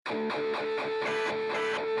Welcome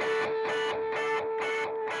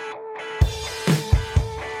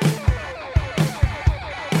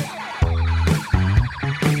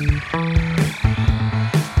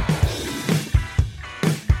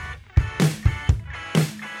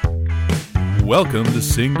to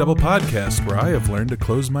Sing Double Podcast, where I have learned to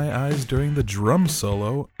close my eyes during the drum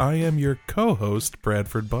solo. I am your co-host,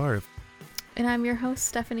 Bradford Barth. And I'm your host,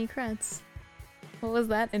 Stephanie Kretz. What was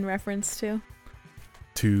that in reference to?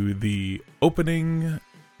 To the opening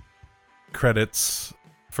credits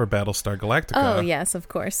for Battlestar Galactica. Oh, yes, of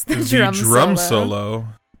course. The drum solo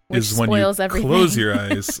is when you close your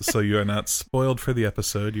eyes, so you are not spoiled for the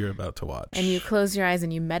episode you're about to watch. And you close your eyes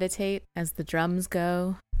and you meditate as the drums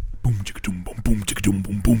go. Boom, chicka doom, boom, boom, chicka doom,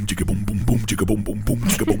 boom, boom, chicka boom, boom, boom, chicka boom, boom, boom,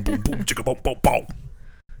 chicka boom, boom, boom, chicka boom, boom, boom.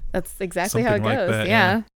 That's exactly Something how it like goes. that,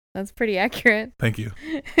 yeah, that's pretty accurate. Thank you.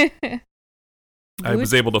 I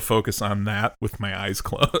was able to focus on that with my eyes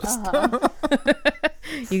closed.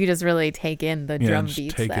 You could just really take in the drum just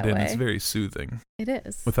beats take that it in. way. It's very soothing. It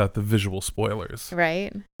is. Without the visual spoilers.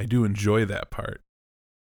 Right? I do enjoy that part.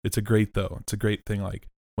 It's a great thing. Like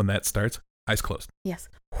when that starts, eyes closed. Yes.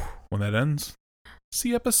 When that ends,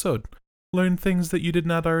 see episode. Learn things that you did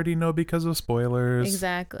not already know because of spoilers.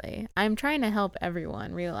 Exactly. I'm trying to help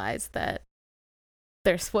everyone realize that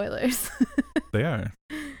they're spoilers. They are.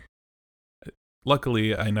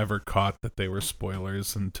 Luckily, I never caught that they were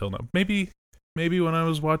spoilers until now. Maybe when I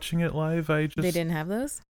was watching it live, I just... They didn't have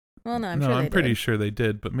those? Well, no, I'm pretty sure they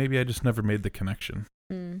did, but maybe I just never made the connection.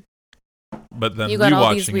 Mm. But then you got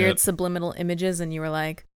all these rewatching weird subliminal images and you were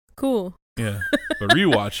like, cool. Yeah, but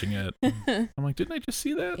rewatching it, I'm like, didn't I just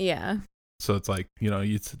see that? Yeah. So it's like,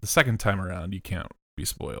 the second time around, you can't be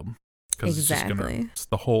spoiled. Exactly. It's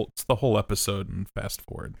the whole episode and fast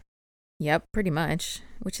forward. Yep, pretty much.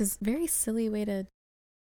 Which is a very silly way to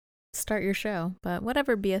start your show. But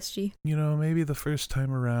whatever, BSG. Maybe the first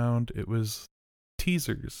time around, it was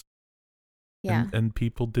teasers. Yeah. And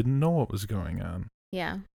people didn't know what was going on.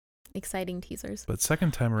 Yeah. Exciting teasers. But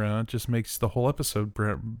second time around, it just makes the whole episode,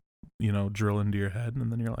 drill into your head.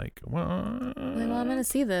 And then you're like, what? I'm going to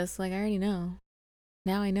see this. I already know.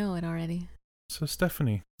 Now I know it already. So,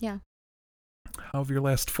 Stephanie. Yeah. How have your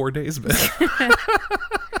last 4 days been?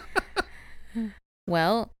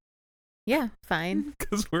 Well, yeah, fine.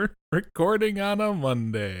 Because we're recording on a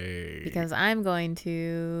Monday. Because I'm going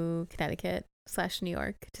to Connecticut/New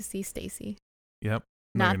York to see Stacy. Yep.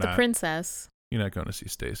 No, not the princess. You're not going to see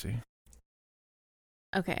Stacy.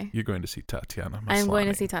 Okay. You're going to see Tatiana Maslany. I'm going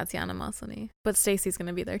to see Tatiana Maslany. But Stacy's going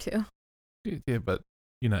to be there too. Yeah, but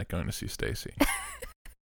you're not going to see Stacy.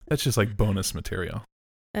 That's just like bonus material.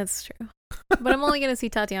 That's true. But I'm only going to see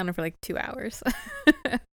Tatiana for 2 hours.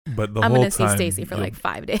 But I'm going to see Stacy for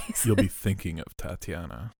 5 days. You'll be thinking of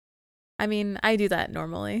Tatiana. I mean, I do that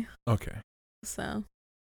normally. Okay. So.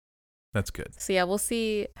 That's good. So yeah, we'll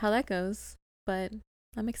see how that goes. But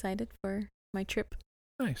I'm excited for my trip.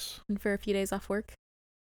 Nice. And for a few days off work.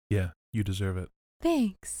 Yeah, you deserve it.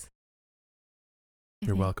 Thanks.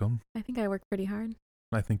 You're welcome. I think I work pretty hard.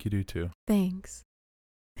 I think you do too. Thanks.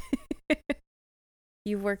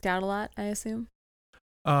 You've worked out a lot, I assume?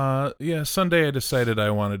 Yeah, Sunday I decided I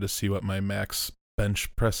wanted to see what my max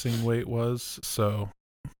bench pressing weight was. So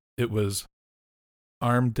it was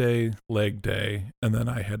arm day, leg day, and then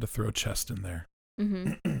I had to throw chest in there.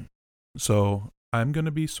 Mm-hmm. So I'm going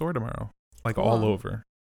to be sore tomorrow, cool. All over.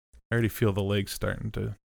 I already feel the legs starting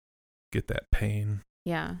to get that pain.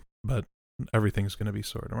 Yeah. But everything's going to be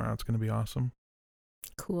sore tomorrow. It's going to be awesome.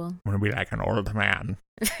 Cool. I'm going to be like an old man.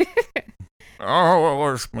 Oh,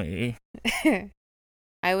 it was me.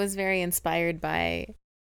 I was very inspired by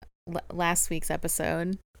last week's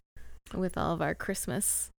episode with all of our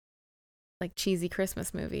Christmas, cheesy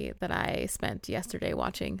Christmas movie that I spent yesterday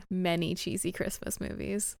watching many cheesy Christmas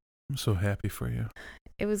movies. I'm so happy for you.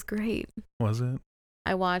 It was great. Was it?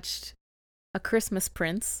 I watched A Christmas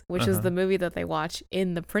Prince, which is the movie that they watch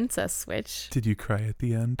in The Princess Switch. Did you cry at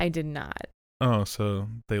the end? I did not. Oh, so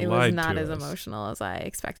they lied to us. It was not as emotional as I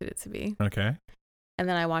expected it to be. Okay. And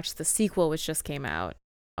then I watched the sequel, which just came out,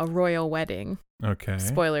 A Royal Wedding. Okay.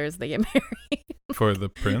 Spoilers, they get married. For the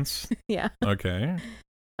prince? Yeah. Okay.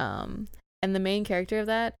 And the main character of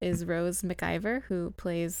that is Rose McIver, who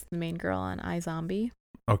plays the main girl on iZombie.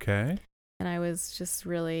 Okay. And I was just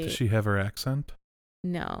really... Does she have her accent?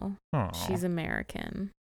 No. Aww. She's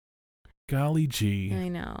American. Golly gee. I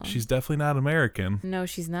know. She's definitely not American. No,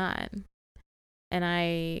 she's not. And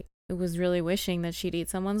I was really wishing that she'd eat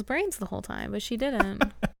someone's brains the whole time, but she didn't.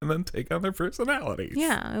 And then take on their personalities.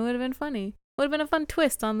 Yeah, it would have been funny. Would have been a fun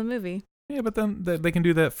twist on the movie. Yeah, but then they can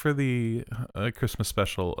do that for the Christmas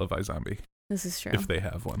special of iZombie. This is true. If they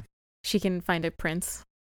have one. she can find a prince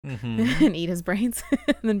Mm-hmm. and eat his brains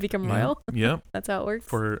and then become royal. Yep. That's how it works.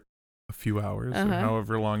 For a few hours or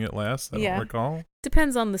however long it lasts. I don't recall.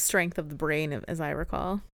 Depends on the strength of the brain, as I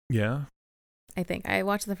recall. Yeah. I think I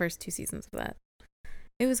watched the first 2 seasons of that.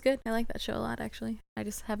 It was good. I like that show a lot, actually. I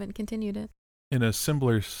just haven't continued it. In a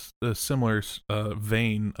similar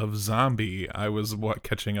vein of zombie, I was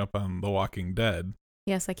catching up on The Walking Dead.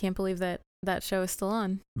 Yes, I can't believe that show is still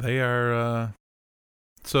on. They are.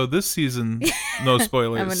 So this season, no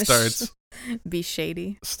spoilers, be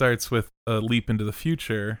shady. Starts with a leap into the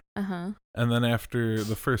future. Uh-huh. And then after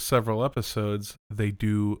the first several episodes, they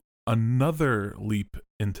do another leap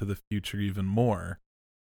into the future even more.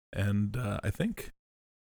 And I think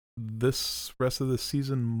this rest of the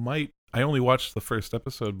season might... I only watched the first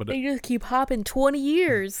episode, but... They just keep hopping 20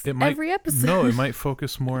 years every episode. No, it might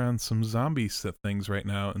focus more on some zombie things right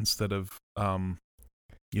now instead of,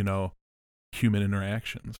 human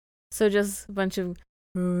interactions. So just a bunch of...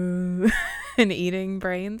 and eating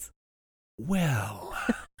brains? Well...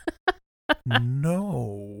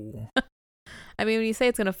 No. I mean, when you say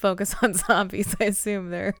it's going to focus on zombies, I assume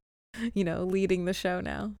they're, leading the show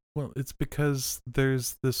now. Well, it's because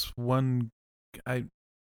there's this one...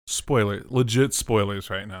 legit spoilers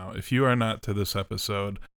right now. If you are not to this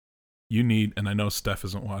episode, you need, and I know Steph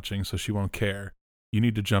isn't watching, so she won't care, you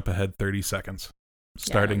need to jump ahead 30 seconds.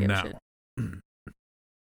 Starting now.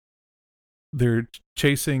 They're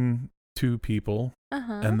chasing 2 people,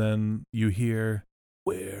 and then you hear,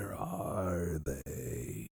 "Where are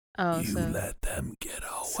they? Let them get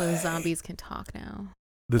away." So zombies can talk now.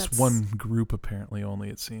 This one group, apparently, only,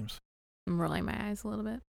 it seems. I'm rolling my eyes a little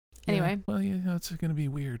bit. Anyway. Yeah, well, it's going to be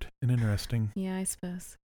weird and interesting. Yeah, I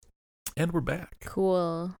suppose. And we're back.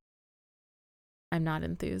 Cool. I'm not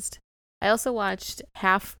enthused. I also watched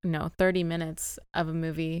 30 minutes of a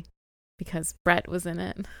movie because Brett was in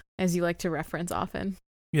it, as you like to reference often.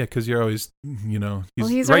 Yeah, because you're always,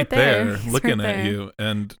 he's right there looking at you,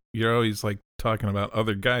 and you're always like talking about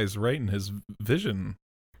other guys right in his vision.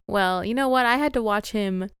 Well, you know what? I had to watch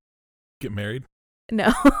him get married.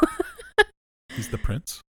 No. He's the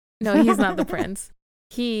prince? No, he's not the prince.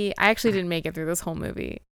 I actually didn't make it through this whole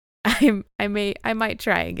movie. I might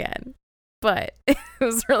try again, but it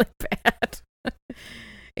was really bad.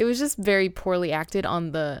 It was just very poorly acted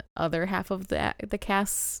on the other half of the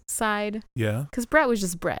cast side. Yeah. Because Brett was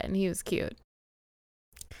just Brett, and he was cute.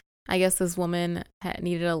 I guess this woman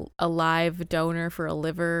needed a live donor for a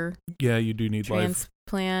liver. Yeah, you do need transplant.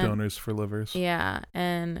 Live donors for livers. Yeah,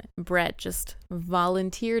 and Brett just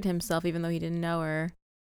volunteered himself, even though he didn't know her.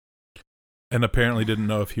 And apparently didn't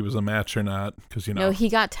know if he was a match or not, because No, he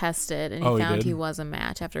got tested, and he found he was a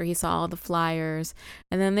match after he saw all the flyers.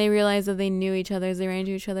 And then they realized that they knew each other, as they ran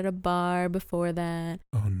into each other at a bar before that.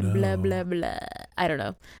 Oh, no. Blah, blah, blah. I don't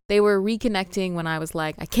know. They were reconnecting when I was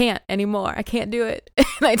like, I can't anymore. I can't do it.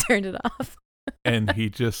 And I turned it off. And he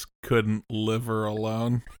just couldn't live her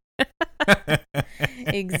alone.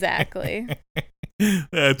 Exactly.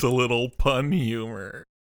 That's a little pun humor.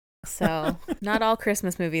 So, not all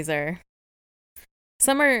Christmas movies are...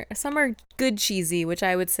 Some are good cheesy, which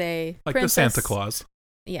I would say like Princess, the Santa Claus.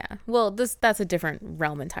 Yeah. Well, that's a different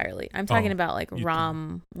realm entirely. I'm talking about like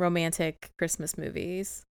romantic Christmas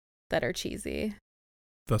movies that are cheesy.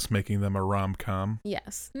 Thus making them a rom-com.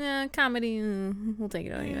 Yes. Comedy, we'll take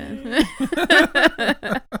it anyway.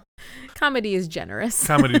 Comedy is generous.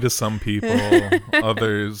 Comedy to some people,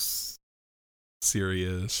 others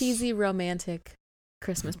serious. Cheesy romantic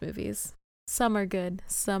Christmas movies. Some are good,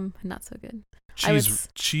 some not so good.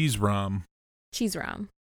 Cheese rom. Cheese rom.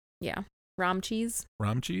 Yeah. Rom cheese.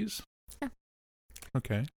 Rom cheese? Yeah.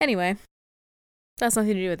 Okay. Anyway, that's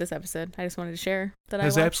nothing to do with this episode. I just wanted to share that I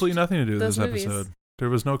watched. Has absolutely nothing to do with this movies. Episode. There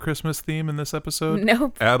was no Christmas theme in this episode?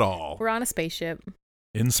 Nope. At all. We're on a spaceship.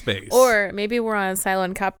 In space. Or maybe we're on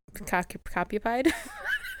Cylon Coccupied.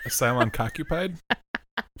 A Cylon Coccupied?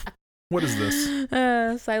 What is this?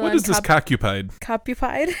 Cylon what is this Coccupied?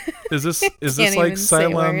 Coccupied? Is this like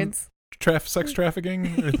Cylon sex trafficking?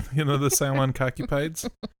 The Cylon Coccupieds?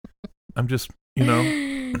 I'm just,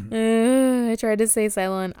 I tried to say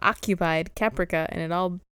Cylon Occupied Caprica, and it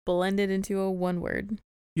all blended into a one word.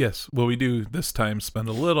 Yes. Well, we do this time spend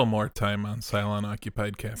a little more time on Cylon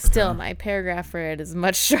Occupied Caprica. Still, my paragraph for it is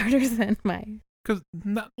much shorter than my... Because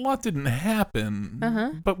a lot didn't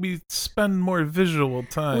happen, but we spend more visual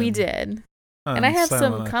time. We did. And I have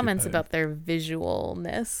some comments about their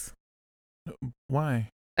visualness. Why?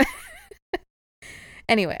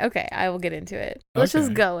 Anyway, okay, I will get into it. Let's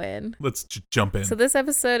just go in. Let's jump in. So this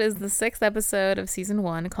episode is the 6th episode of season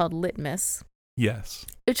 1 called Litmus. Yes.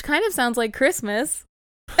 Which kind of sounds like Christmas.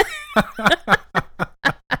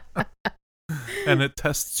 And it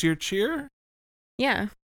tests your cheer? Yeah,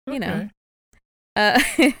 you know.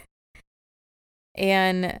 Okay.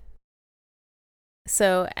 And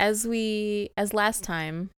so as last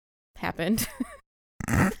time happened.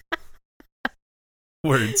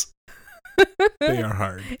 Words. They are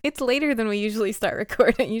hard. It's later than we usually start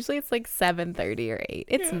recording. Usually it's like 7:30 or 8.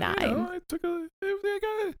 It's 9.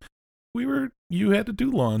 You had to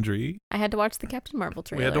do laundry. I had to watch the Captain Marvel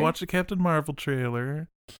trailer. We had to watch the Captain Marvel trailer.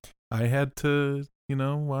 I had to,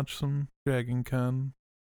 watch some Dragon Con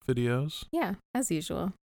videos. Yeah, as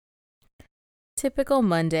usual. Typical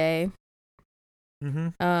Monday.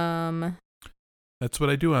 Mm-hmm. That's what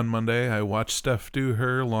I do on Monday. I watch Steph do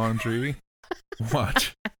her laundry,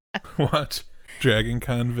 watch Dragon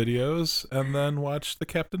Con videos, and then watch the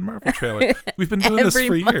Captain Marvel trailer. We've been doing this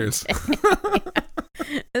for years.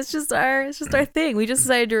 It's just our thing. We just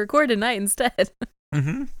decided to record tonight instead.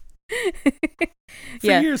 Mm-hmm. For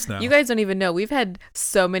years now. You guys don't even know. We've had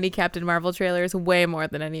so many Captain Marvel trailers, way more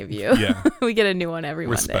than any of you. Yeah. We get a new one every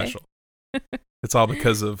Monday. We're special. It's all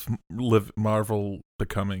because of Marvel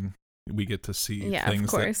becoming. We get to see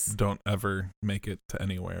things that don't ever make it to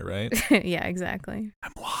anywhere, right? Yeah, exactly.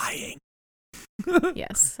 I'm lying.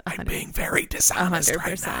 Yes. I'm being very dishonest 100%.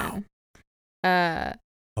 Right now.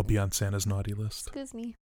 I'll be on Santa's naughty list. Excuse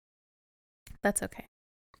me. That's okay.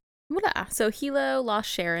 So Hilo lost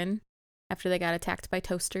Sharon after they got attacked by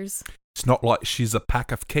toasters. It's not like she's a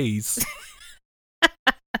pack of keys.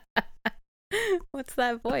 What's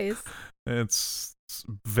that voice? It's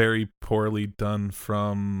very poorly done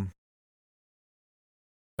from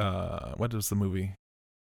what is the movie?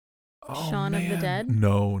 Shaun of the Dead?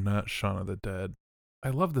 No, not Shaun of the Dead. I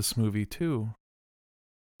love this movie too.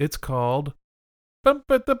 It's called I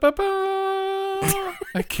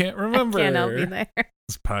can't remember. I can't help you there.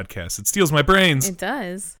 This podcast, it steals my brains. It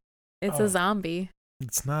does. It's a zombie.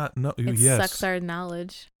 It's not. No. It sucks our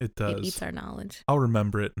knowledge. It does. It eats our knowledge. I'll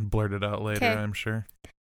remember it and blurt it out later. Okay. I'm sure.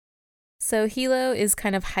 So Hilo is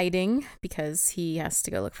kind of hiding because he has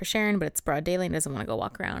to go look for Sharon, but it's broad daylight and doesn't want to go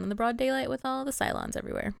walk around in the broad daylight with all the Cylons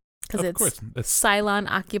everywhere. Because it's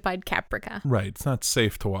Cylon-occupied Caprica. Right. It's not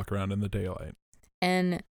safe to walk around in the daylight.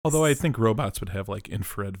 And although I think robots would have like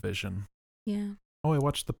infrared vision. Yeah. Oh, I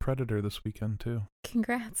watched The Predator this weekend too.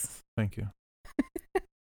 Congrats. Thank you.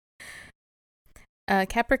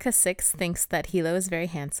 Caprica 6 thinks that Hilo is very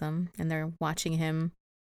handsome, and they're watching him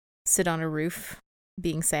sit on a roof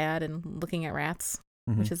being sad and looking at rats,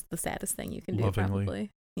 which is the saddest thing you can do, lovingly. Probably.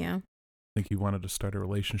 Yeah. I think he wanted to start a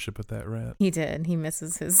relationship with that rat. He did. He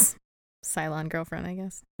misses his Cylon girlfriend, I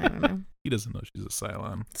guess. I don't know. He doesn't know she's a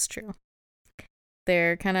Cylon. It's true.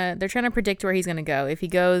 They're trying to predict where he's going to go. If he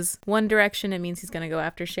goes one direction, it means he's going to go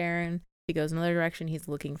after Sharon. If he goes another direction, he's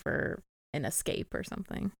looking for an escape or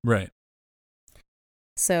something. Right.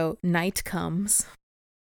 So night comes.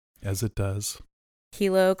 As it does.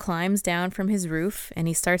 Hilo climbs down from his roof and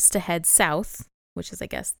he starts to head south, which is, I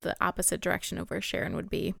guess, the opposite direction of where Sharon would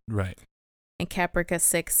be. Right. And Caprica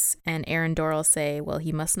 6 and Aaron Doral say, well,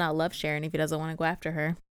 he must not love Sharon if he doesn't want to go after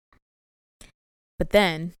her. But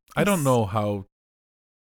then... I don't know how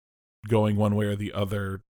going one way or the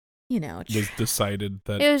other was decided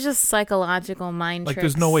that... It was just psychological mind tricks.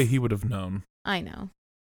 There's no way he would have known. I know.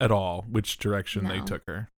 At all which direction they took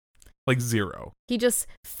her. Zero. He just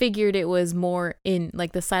figured it was more in,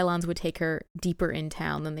 the Cylons would take her deeper in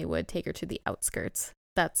town than they would take her to the outskirts.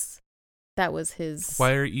 That was his...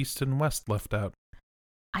 Why are East and West left out?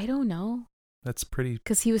 I don't know. That's pretty...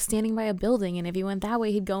 Because he was standing by a building, and if he went that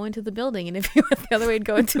way, he'd go into the building, and if he went the other way, he'd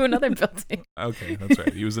go into another building. Okay, that's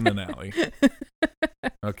right. He was in an alley.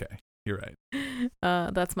 Okay, you're right.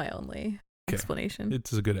 That's my only explanation.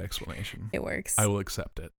 It's a good explanation. It works. I will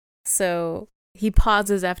accept it. So he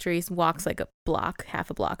pauses after he walks a block, half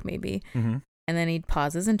a block maybe, and then he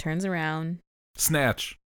pauses and turns around.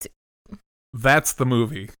 Snatch. That's the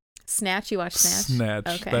movie. Snatch? You watch Snatch?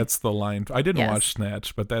 Snatch. Okay. That's the line. I didn't watch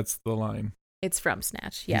Snatch, but that's the line. It's from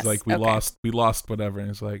Snatch. Yes. He's like, we lost whatever, and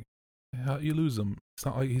it's like, how you lose him? It's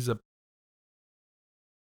not like he's a.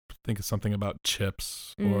 Think of something about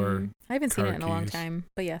chips or. I haven't seen it in a long time,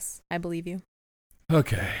 but yes, I believe you.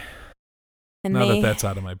 Okay. And that's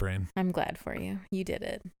out of my brain. I'm glad for you. You did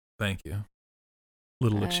it. Thank you.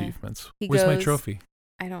 Little achievements. Where's my trophy?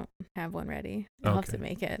 I don't have one ready. I'll have to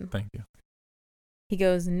make it. Thank you. He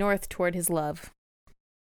goes north toward his love.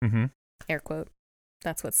 Mm-hmm. Air quote.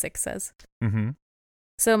 That's what 6 says. Mm-hmm.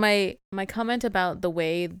 So my comment about the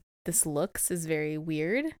way this looks is very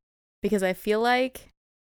weird because I feel like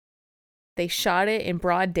they shot it in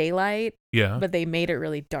broad daylight. Yeah. But they made it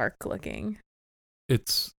really dark looking.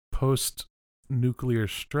 It's post-nuclear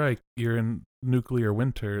strike. You're in nuclear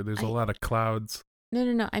winter. There's a lot of clouds.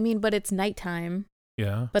 No. I mean, but it's nighttime.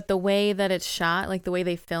 Yeah. But the way that it's shot, like the way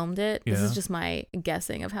they filmed it, this Yeah. is just my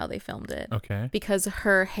guessing of how they filmed it. Okay. Because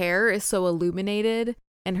her hair is so illuminated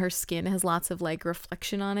and her skin has lots of like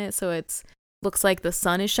reflection on it, so it's looks like the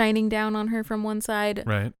sun is shining down on her from one side.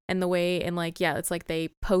 Right. And the way, and like, yeah, it's like they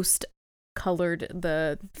post colored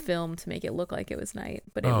the film to make it look like it was night,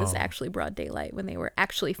 but it was actually broad daylight when they were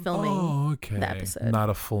actually filming the episode. Not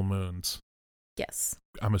a full moon's. Yes.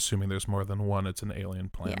 I'm assuming there's more than one. It's an alien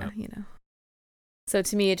planet. Yeah, you know. So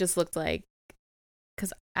to me, it just looked like,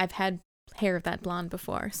 because I've had hair of that blonde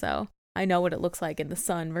before, so I know what it looks like in the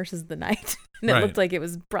sun versus the night. And it looked like it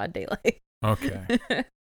was broad daylight. Okay.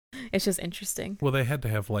 It's just interesting. Well, they had to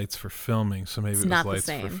have lights for filming, so maybe It's it was not lights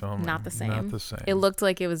the same. for filming. Not the same. Not the same. It looked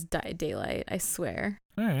like it was daylight, I swear.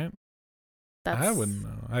 All right. I wouldn't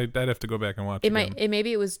know. I'd have to go back and watch it.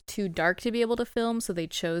 Maybe it was too dark to be able to film, so they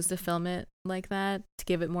chose to film it like that to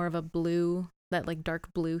give it more of a blue, that like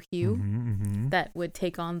dark blue hue that would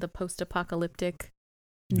take on the post-apocalyptic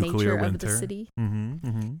nature of the city.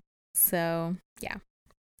 So, yeah.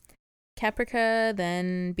 Caprica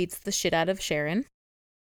then beats the shit out of Sharon.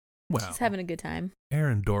 Wow. She's having a good time.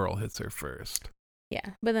 Aaron Doral hits her first.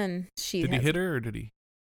 Yeah, but then she Did he hit her or did he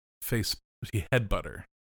headbutt her?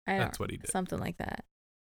 That's what he did. Something like that.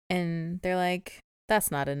 And they're like, that's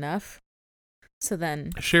not enough. So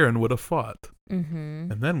then Sharon would have fought.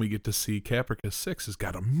 Mm-hmm. And then we get to see Caprica 6 has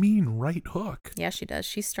got a mean right hook. Yeah, she does.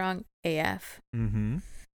 She's strong AF. Mm-hmm.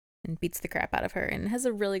 And beats the crap out of her and has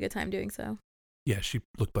a really good time doing so. Yeah, she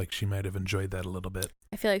looked like she might have enjoyed that a little bit.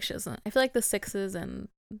 I feel like she doesn't. I feel like the 6s and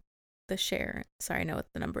the Sharon. Sorry, I know what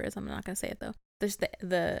the number is. I'm not going to say it though. There's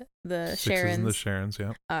the Sixes Sharons. And the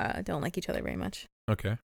Sharons, yeah. Don't like each other very much.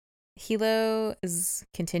 Okay. Hilo is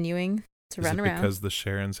continuing to run around. Because the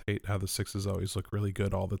Sharons hate how the 6s always look really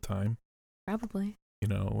good all the time? Probably. You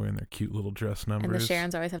know, wearing their cute little dress numbers. And the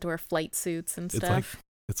Sharons always have to wear flight suits and stuff.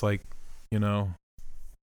 It's like, you know,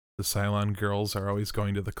 the Cylon girls are always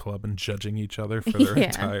going to the club and judging each other for their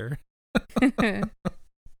attire.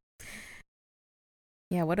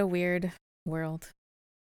 Yeah, what a weird world.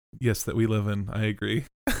 Yes, that we live in. I agree.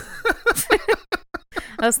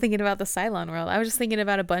 I was thinking about the Cylon world. I was just thinking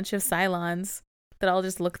about a bunch of Cylons that all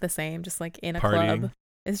just look the same, just like in a club.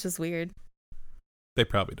 It's just weird. They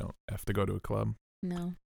probably don't have to go to a club.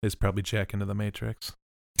 No. It's probably Jack into the Matrix.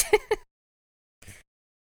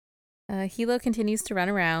 Hilo continues to run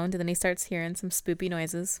around, and then he starts hearing some spoopy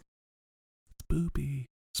noises.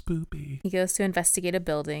 Spoopy. He goes to investigate a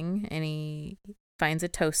building, and he finds a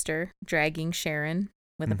toaster dragging Sharon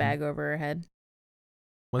with a bag over her head.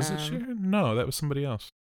 Was it Sharon? No, that was somebody else.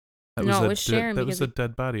 It was Sharon. That was a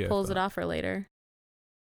dead body. Pulls it off her later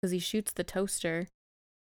because he shoots the toaster.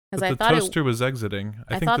 But the toaster was exiting.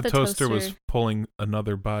 I think the toaster was pulling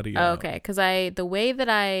another body out. Oh, okay, because the way that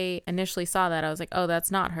I initially saw that, I was like, oh,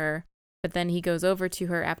 that's not her. But then he goes over to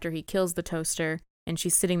her after he kills the toaster, and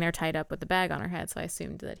she's sitting there tied up with the bag on her head. So I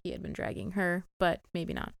assumed that he had been dragging her, but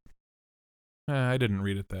maybe not. I didn't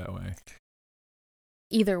read it that way.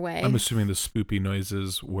 Either way. I'm assuming the spoopy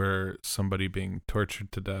noises were somebody being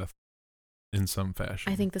tortured to death in some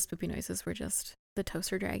fashion. I think the spoopy noises were just the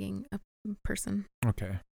toaster dragging a person.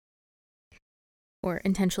 Okay. Or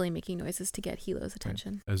intentionally making noises to get Hilo's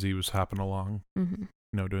attention. As he was hopping along, you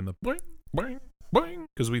know, doing the boing, boing, boing.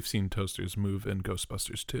 Because we've seen toasters move in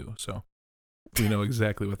Ghostbusters too, so we know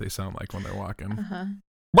exactly what they sound like when they're walking.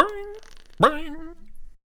 Boing, boing,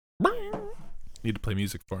 boing. Need to play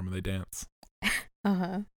music for them when they dance.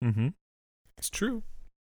 It's true.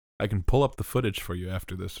 I can pull up the footage for you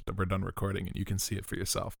after this. We're done recording, and you can see it for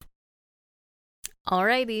yourself.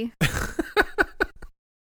 Alrighty.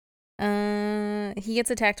 He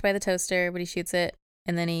gets attacked by the toaster, but he shoots it,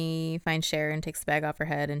 and then he finds Sharon, takes the bag off her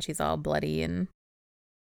head, and she's all bloody and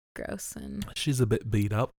gross, and she's a bit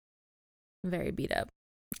beat up. Very beat up.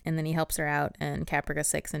 And then he helps her out, and Caprica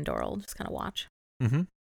 6 and Doral just kind of watch.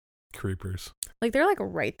 Creepers. Like, they're like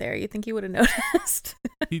right there. You'd think he would have noticed.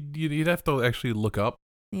 You'd have to actually look up.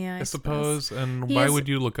 Yeah, I suppose. And why would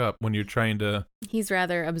you look up when you're trying to... He's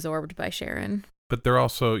rather absorbed by Sharon. But they're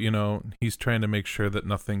also, you know, he's trying to make sure that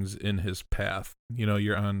nothing's in his path. You know,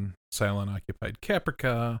 you're on Cylon-occupied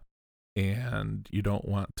Caprica, and you don't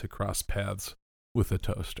want to cross paths with a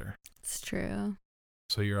toaster. It's true.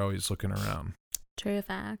 So you're always looking around. True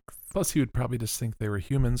facts. Plus, he would probably just think they were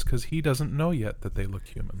humans because he doesn't know yet that they look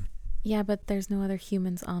human. Yeah, but there's no other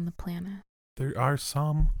humans on the planet. There are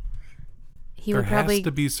some. There has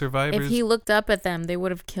to be survivors. If he looked up at them, they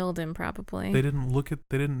would have killed him probably. They didn't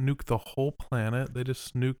nuke the whole planet. They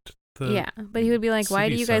just nuked the... Yeah, but he would be like, why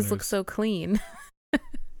do you guys look so clean?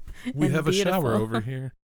 We and have a shower beautiful. over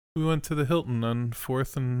here. We went to the Hilton on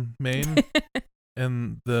 4th and Main,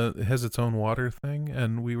 and it has its own water thing,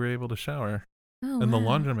 and we were able to shower. Oh, And the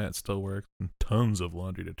wow. laundromat still works, and tons of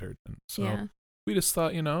laundry detergent. So Yeah. we just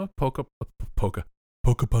thought,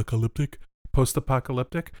 post-apocalyptic,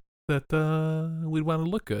 that we'd want to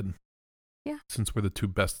look good. Yeah. Since we're the two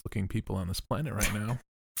best-looking people on this planet right now.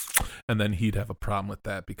 And then he'd have a problem with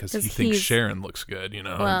that because he 'Cause thinks he's- Sharon looks good, you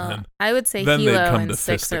know. Well, and I would say then they'd Hilo come and to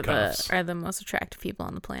Six fisticuffs. are the most attractive people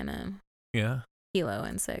on the planet. yeah. Hilo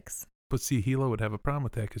and Six. But see, Hilo would have a problem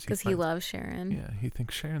with that Because he loves Sharon. Yeah, he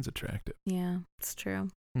thinks Sharon's attractive. Yeah, it's true.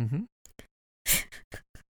 Mm-hmm.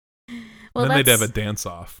 Well, then they'd have a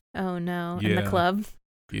dance-off. Oh, no. In the Yeah. club.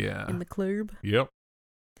 Yeah. In the club. Yep.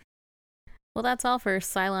 Well, that's all for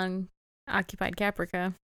Cylon occupied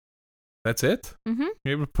Caprica. That's it? Mm-hmm.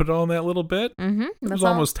 You able to put it all in that little bit? Mm-hmm. It was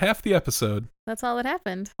almost half the episode. That's all that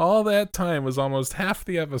happened. All that time was almost half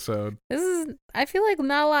the episode. I feel like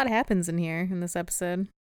not a lot happens in here in this episode.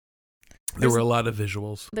 There were a lot of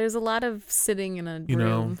visuals. There's a lot of sitting in a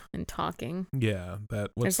room and talking. Yeah,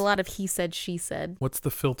 There's a lot of he said, she said. What's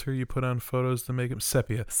the filter you put on photos to make them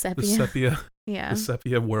sepia? Sepia. The sepia. Yeah. The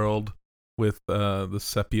sepia world with the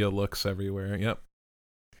sepia looks everywhere. Yep.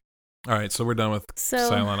 All right, so we're done with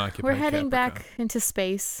Cylon occupied. We're heading Caprica. back into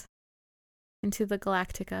space, into the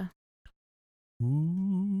Galactica.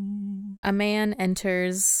 Ooh. A man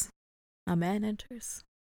enters the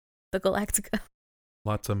Galactica.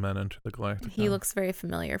 Lots of men enter the Galactica. He looks very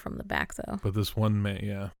familiar from the back, though. But this one man,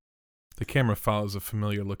 yeah. The camera follows a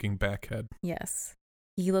familiar-looking backhead. Yes.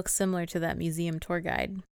 He looks similar to that museum tour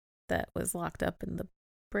guide that was locked up in the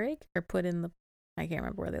brig or put in the... I can't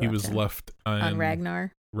remember where they left him. He was left on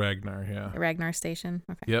Ragnar. Ragnar, yeah. Ragnar Station.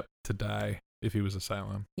 Okay. Yep, to die if he was a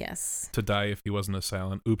Cylon. Yes. To die if he wasn't a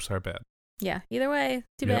Cylon. Oops, our bad. Yeah, either way,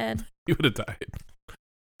 too Yep. bad. He would have died.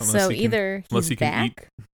 Either he's he can back,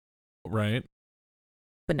 right?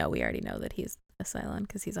 but no, we already know that he's a Cylon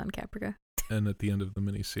because he's on Caprica. And at the end of the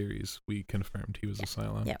miniseries, we confirmed he was a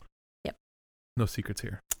Cylon. Yep. No secrets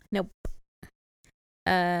here. Nope.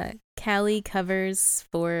 Callie covers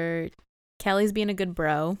for... Callie's being a good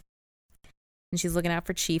bro. And she's looking out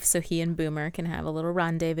for Chief so he and Boomer can have a little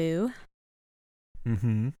rendezvous.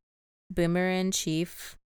 Mm-hmm. Boomer and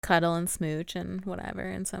Chief cuddle and smooch and whatever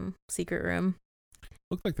in some secret room.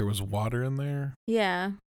 Looked like there was water in there.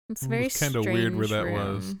 Yeah. It's It very was kinda weird where that strange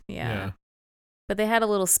was. room. Yeah. But they had a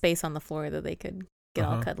little space on the floor that they could get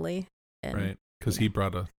all cuddly. And, Right. Because he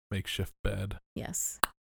brought a makeshift bed. Yes.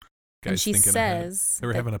 Guys and she thinking ahead. says... They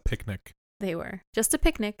were that having a picnic. They were. Just a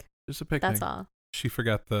picnic. Just a picnic. That's all. She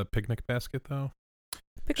forgot the picnic basket, though. She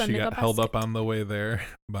Picnic got held up basket. on the way there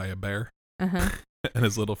by a bear Uh-huh. and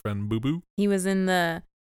his little friend Boo Boo. He was in the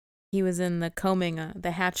combing,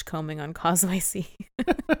 the hatch combing on Causeway C.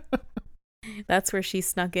 That's where she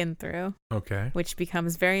snuck in through, Okay. which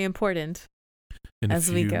becomes very important In a as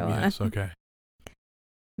we few- go yes, on. okay.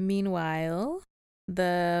 Meanwhile,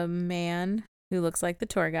 the man who looks like the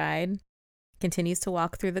tour guide continues to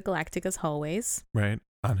walk through the Galactica's hallways. Right.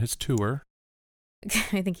 On his tour.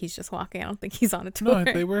 I think he's just walking. I don't think he's on a tour.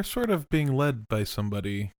 No, they were sort of being led by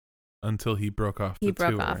somebody until he broke off the He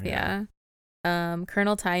broke tour. off, yeah.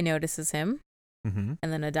 Colonel Ty notices him, Mm-hmm.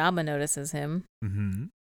 and then Adama notices him. Mm-hmm.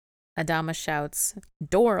 Adama shouts,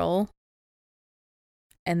 Doral.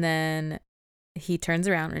 And then he turns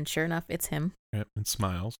around, and sure enough, it's him. Yep, and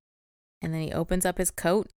smiles. And then he opens up his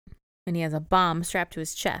coat, and he has a bomb strapped to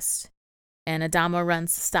his chest. And Adama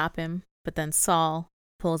runs to stop him, but then Saul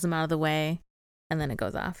pulls him out of the way, and then it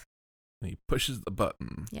goes off. And he pushes the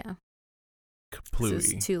button. Yeah. So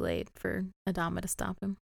Kaplooey. it's too late for Adama to stop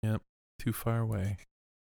him. Yep. Too far away.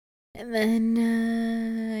 And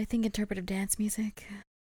then I think interpretive dance music.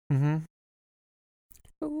 Mm-hmm.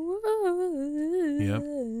 Yep.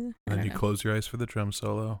 Then you close your eyes for the drum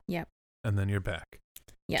solo. Yep. And then you're back.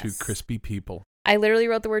 Yes. To crispy people. I literally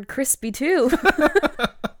wrote the word crispy too.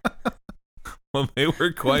 Well, they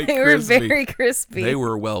were quite They crispy. were very crispy. They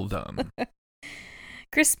were well done.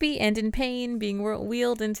 Crispy and in pain, being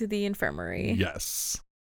wheeled into the infirmary. Yes.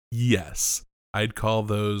 Yes. I'd call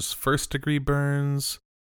those first-degree burns.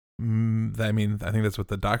 I mean, I think that's what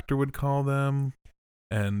the doctor would call them.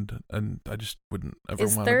 And I just wouldn't ever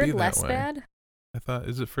Is want to be third that less way. bad? I thought,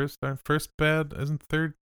 is it first bad? Isn't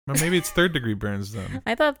third? Well, maybe it's third-degree burns then.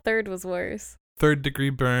 I thought third was worse.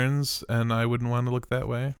 Third-degree burns, and I wouldn't want to look that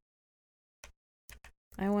way.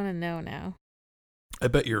 I want to know now. I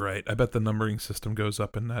bet you're right. I bet the numbering system goes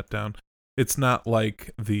up and not down. It's not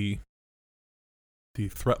like the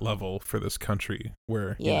threat level for this country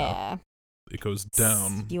where you know, it goes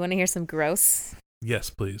down. You want to hear some gross?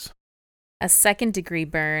 Yes, please. A second-degree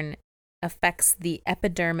burn affects the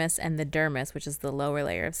epidermis and the dermis, which is the lower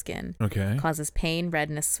layer of skin. Okay. Causes pain,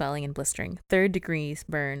 redness, swelling, and blistering. Third-degree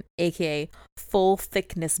burn, aka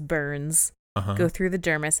full-thickness burns, go through the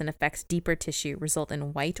dermis and affects deeper tissue, result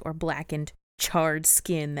in white or blackened, charred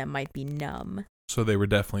skin that might be numb. So they were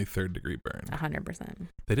definitely third-degree burn. 100%.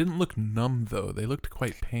 They didn't look numb, though. They looked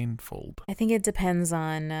quite painful. I think it depends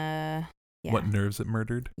on what nerves it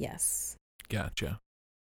murdered? Yes. Gotcha.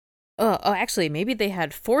 Oh, actually, maybe they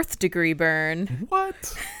had fourth-degree burn.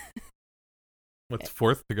 What? What's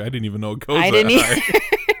fourth degree? I didn't even know it goes I that didn't high. either,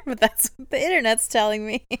 but that's what the internet's telling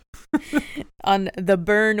me on the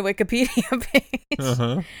burn Wikipedia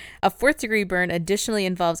page. A fourth-degree burn additionally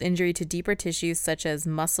involves injury to deeper tissues such as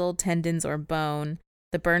muscle, tendons, or bone.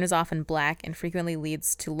 The burn is often black and frequently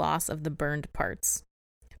leads to loss of the burned parts.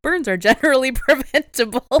 Burns are generally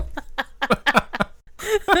preventable.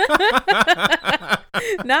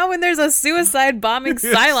 Not when there's a suicide bombing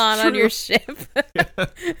Cylon on your ship. Yeah,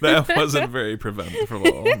 that wasn't very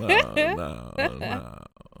preventable.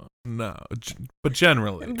 No. But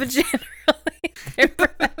generally. They're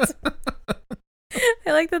preventable.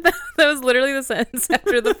 I like that was literally the sentence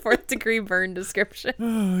after the fourth-degree burn description.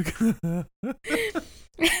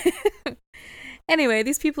 Anyway,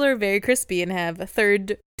 these people are very crispy and have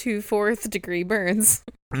third to fourth degree burns.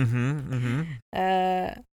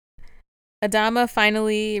 Adama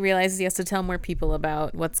finally realizes he has to tell more people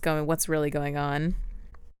about what's really going on.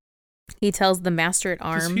 He tells the Master at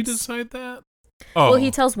Arms. Does he decide that? Oh. Well,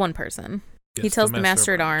 he tells one person. Yes, he tells the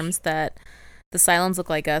Master at Arms that the Cylons look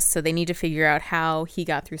like us, so they need to figure out how he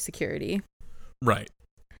got through security. Right.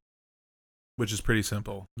 Which is pretty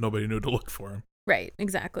simple. Nobody knew to look for him. Right,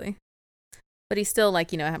 exactly. But he still,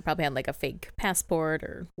 probably had, a fake passport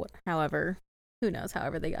or however. Who knows,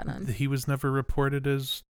 however they got on. He was never reported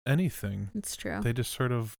as anything. It's true. They just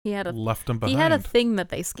sort of left him behind. He had a thing that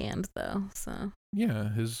they scanned, though, so.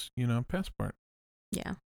 Yeah, his, passport.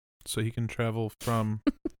 Yeah. So he can travel from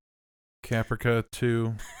Caprica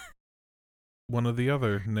to one of the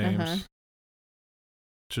other names.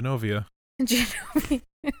 Genovia. Genovia.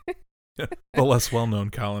 The less well-known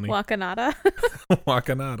colony. Wakanada.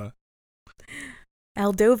 Wakanada.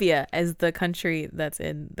 Aldovia as the country that's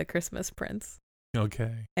in The Christmas Prince.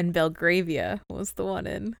 Okay. And Belgravia was the one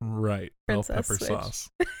in Princess Bell pepper Switch. Sauce.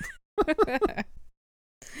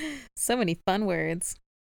 So many fun words.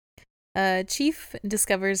 Chief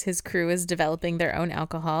discovers his crew is developing their own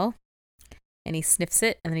alcohol, and he sniffs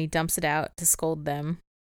it, and then he dumps it out to scold them.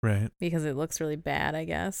 Right. Because it looks really bad, I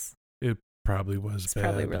guess. It probably was it's bad.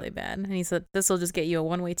 Probably really bad. And he said, this will just get you a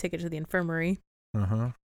one-way ticket to the infirmary.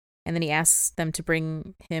 And then he asks them to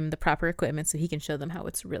bring him the proper equipment so he can show them how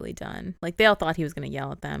it's really done. They all thought he was going to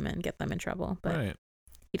yell at them and get them in trouble, but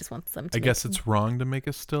he just wants them to. I guess it's wrong to make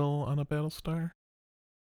a still on a Battlestar.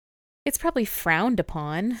 It's probably frowned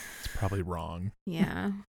upon. It's probably wrong.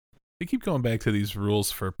 Yeah. They keep going back to these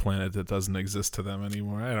rules for a planet that doesn't exist to them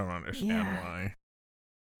anymore. I don't understand why.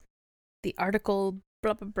 The article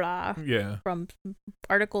blah, blah, blah. Yeah. From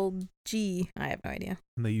Article G. I have no idea.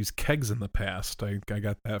 And they used kegs in the past. I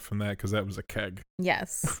got that from that because that was a keg.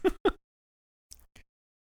 Yes.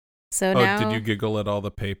 So now... did you giggle at all the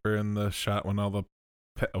paper in the shot when all the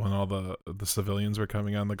civilians were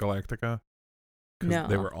coming on the Galactica? No.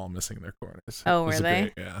 They were all missing their corners. Oh, were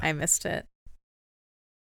they? Yeah. I missed it.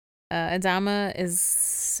 Adama is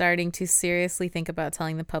starting to seriously think about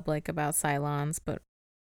telling the public about Cylons, but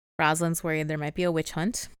Rosalind's worried there might be a witch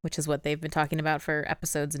hunt, which is what they've been talking about for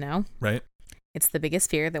episodes now. Right. It's the biggest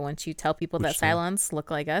fear that once you tell people that Cylons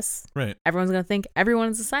look like us, right, everyone's going to think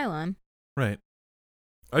everyone's a Cylon. Right.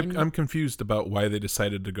 I'm confused about why they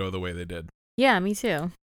decided to go the way they did. Yeah, me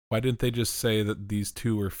too. Why didn't they just say that these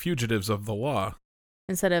two were fugitives of the law?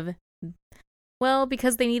 Instead of... Well,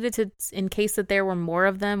 because they needed to, in case that there were more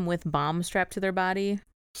of them with bombs strapped to their body,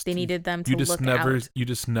 they needed them to look out. You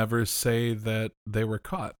just never say that they were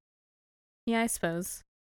caught. Yeah, I suppose.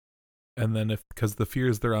 And then because the fear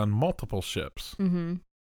is they're on multiple ships. Mm-hmm.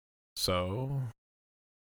 So,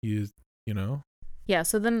 you know. Yeah,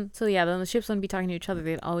 then the ships wouldn't be talking to each other.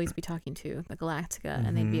 They'd always be talking to the Galactica,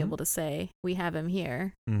 and they'd be able to say, we have him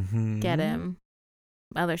here. Mm-hmm. Get him.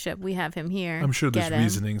 Other ship, we have him here. I'm sure there's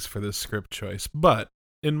reasonings for this script choice, but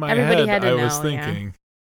in my Everybody head, I was know, thinking,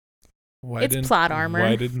 it's plot armor.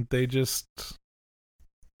 Why didn't they just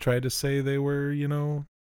try to say they were,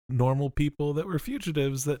 normal people that were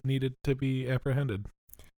fugitives that needed to be apprehended?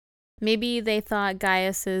 Maybe they thought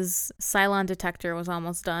Gaius's Cylon detector was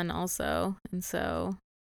almost done also, and so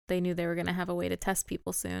they knew they were going to have a way to test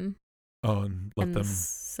people soon. Oh, and let them...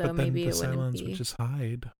 So but maybe then the it wouldn't Cylons be... would just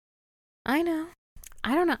hide. I know.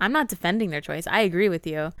 I don't know. I'm not defending their choice. I agree with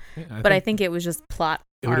you. Yeah, But I think it was just plot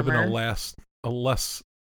it would have been armor. a less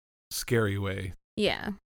scary way.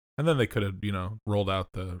 Yeah, And then they could have, rolled out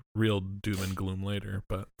the real doom and gloom later.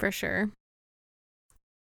 But for sure.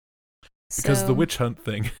 because the So- witch hunt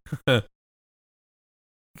thing, it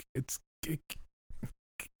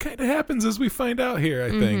kind of happens as we find out here, I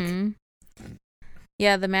think. Mhm.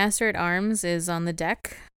 Yeah, the Master at Arms is on the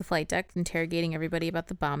deck, the flight deck, interrogating everybody about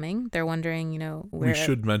the bombing. They're wondering, where. We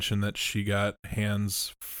should mention that she got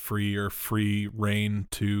hands free or free reign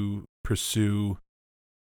to pursue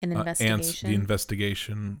an investigation. the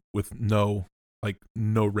investigation with no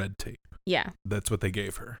red tape. Yeah. That's what they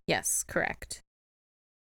gave her. Yes, correct.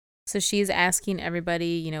 So she's asking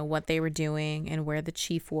everybody, what they were doing and where the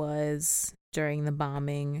chief was during the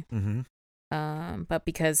bombing. Mm-hmm. But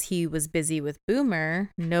because he was busy with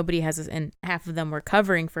Boomer, nobody has, and half of them were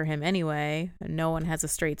covering for him anyway. No one has a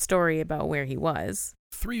straight story about where he was.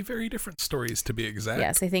 3 very different stories, to be exact.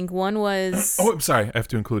 Yes, I think one was. Oh, I'm sorry. I have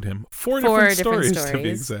to include him. 4 Four different different stories, to be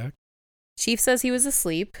stories. exact. Chief says he was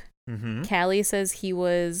asleep. Mm-hmm. Callie says he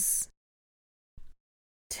was.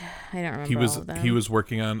 I don't remember. All of them. He was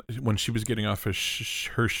working on when she was getting off her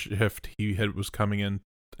shift. Was coming in.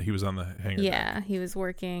 He was on the hangar. Yeah, deck. he was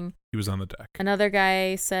working. He was on the deck. Another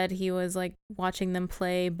guy said he was watching them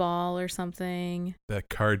play ball or something. That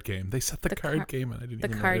card game. They set the The card car- game, and I didn't The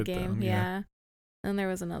even card write it game, down. yeah. And there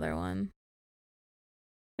was another one.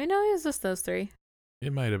 I know it was just those 3.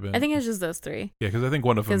 It might have been. I think it was just those 3. Yeah, because I think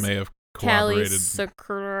one of them 'Cause may have Callie, corroborated.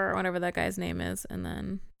 Sucker, whatever that guy's name is, and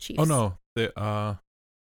then Chief. Oh no, the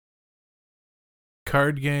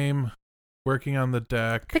card game, working on the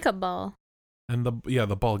deck, Pickup ball. and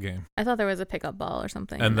the ball game, I thought there was a pickup ball or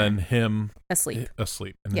something. and in then there. him asleep.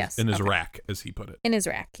 asleep Yes, in his okay. rack, as he put it. In his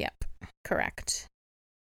rack, yep. Correct.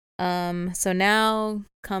 So now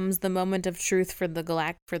comes the moment of truth for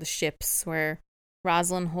the ships, where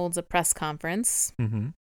Rosalind holds a press conference Mm-hmm.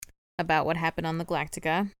 about what happened on the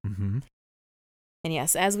Galactica. Mm-hmm. And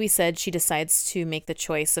yes, as we said, she decides to make the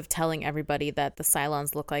choice of telling everybody that the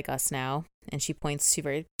Cylons look like us now. And she points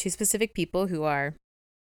to two specific people who are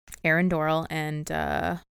Aaron Doral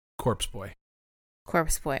and Corpse Boy.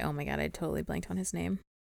 Corpse Boy. Oh my god, I totally blanked on his name.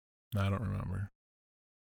 I don't remember.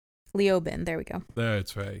 Leo Bin. There we go.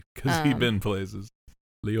 That's right, because he been places.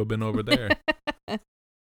 Leo been over there,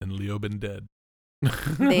 and Leo been dead.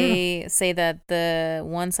 They say that the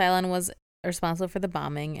one Cylon was responsible for the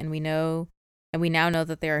bombing, and we now know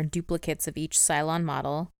that there are duplicates of each Cylon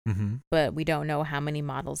model, Mm-hmm. but we don't know how many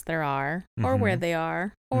models there are, or where they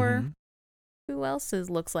are, or who else is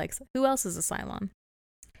a Cylon.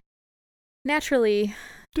 Naturally,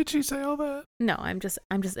 Did she say all that? no, I'm just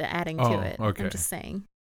adding to Oh, it. okay. I'm just saying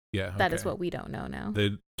Yeah, that is okay. what we don't know now.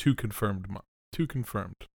 They two confirmed.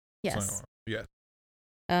 Yes. Cylon. Yeah,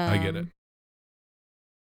 I get it.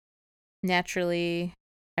 Naturally,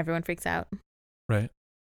 everyone freaks out Right.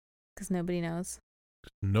 because nobody knows.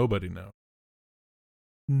 Nobody knows.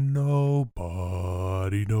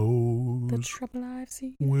 Nobody knows The trouble I've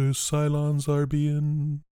seen. where Cylons are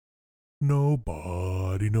being.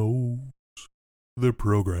 Nobody knows the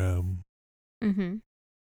program. Mm-hmm.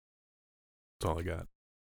 That's all I got.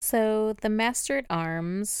 So the Master at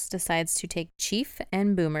Arms decides to take Chief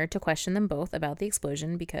and Boomer to question them both about the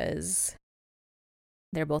explosion because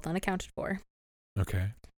they're both unaccounted for.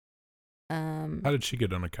 Okay. How did she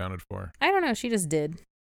get unaccounted for? I don't know. She just did.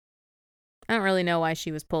 I don't really know why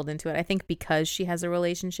she was pulled into it. I think because she has a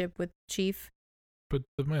relationship with Chief. But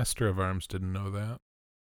the Master of Arms didn't know that.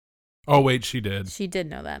 Oh, wait, she did. She did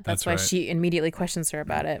know that. That's why right. she immediately questions her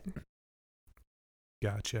about it.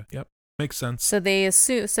 Gotcha. Yep. Makes sense. So they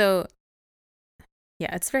assume. So,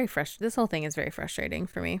 yeah, it's very frustrating. This whole thing is very frustrating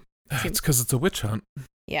for me. It's because it's a witch hunt.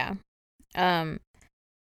 Yeah.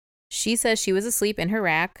 She says she was asleep in her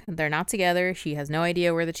rack. They're not together. She has no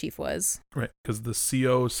idea where the Chief was. Right. Because the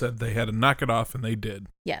CO said they had to knock it off, and they did.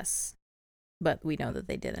 Yes. But we know that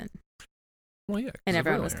they didn't. Well, yeah. 'cause And of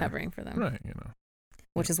everyone was earlier. covering for them. Right,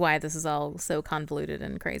 Which is why this is all so convoluted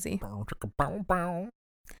and crazy. The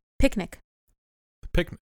Picnic.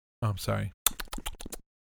 picnic. Oh, I'm sorry.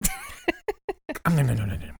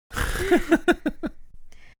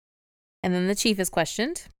 And then the Chief is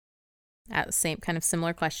questioned. Same kind of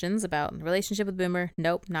similar questions about relationship with Boomer.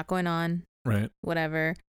 Nope, not going on. Right.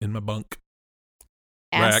 Whatever. In my bunk.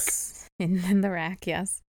 Asks, in the rack,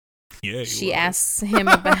 yes. Yeah. She asks him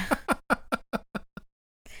about.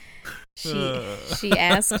 She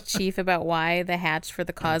asked Chief about why the hatch for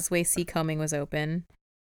the Causeway Sea combing was open,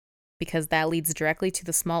 because that leads directly to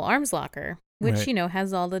the small arms locker, which Right.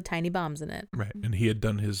 has all the tiny bombs in it. Right. And he had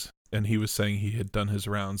done his And he was saying he had done his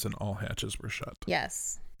rounds and all hatches were shut.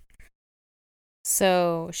 Yes.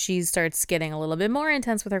 So she starts getting a little bit more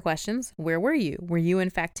intense with her questions. Where were you? Were you, in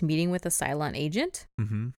fact, meeting with a Cylon agent?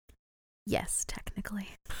 Mm-hmm. Yes, technically.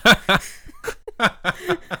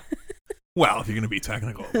 Well, if you're going to be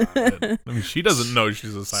technical about it. I mean, she doesn't know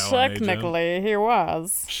she's a Cylon agent. Technically, he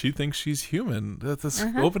was. She thinks she's human. That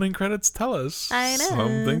the opening credits tell us. I know.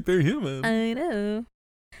 Some think they're human. I know.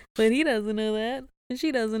 But he doesn't know that. And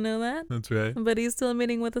she doesn't know that. That's right. But he's still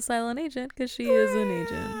meeting with a Cylon agent because she is an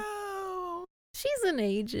agent. She's an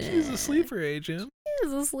agent. She's a sleeper agent.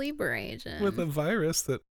 She's a sleeper agent. With a virus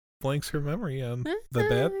that blanks her memory on the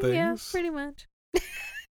bad things. Yeah, pretty much.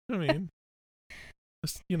 I mean,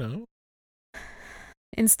 just, you know.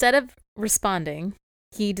 Instead of responding,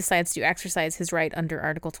 he decides to exercise his right under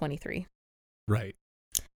Article 23. Right.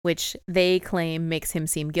 Which they claim makes him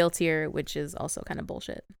seem guiltier, which is also kind of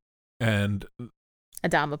bullshit. And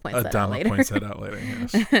Adama points that out later.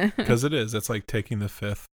 Yes. Because it is. It's like taking the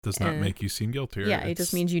fifth does not make you seem guiltier. Yeah, it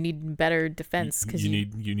just means you need better defense. You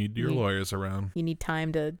need your lawyers around. You need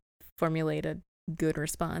time to formulate a good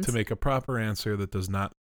response. To make a proper answer that does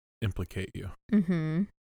not implicate you. Mm-hmm.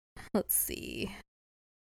 Let's see.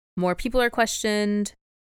 More people are questioned.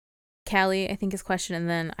 Callie, I think, is questioned, and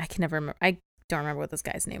then I can never remember. I don't remember what this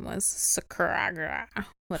guy's name was. Sakuraga.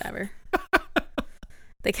 Whatever.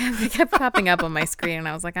 They kept popping up on my screen, and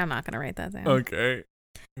I was like, I'm not going to write that down. Okay.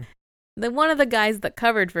 One of the guys that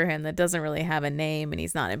covered for him that doesn't really have a name, and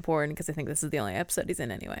he's not important because I think this is the only episode he's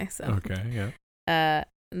in anyway. So okay, yeah.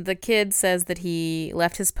 The kid says that he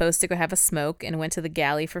left his post to go have a smoke and went to the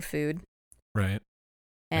galley for food. Right.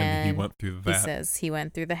 And he went through that. He says he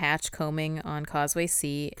went through the hatch combing on Causeway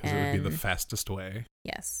C. Because it would be the fastest way.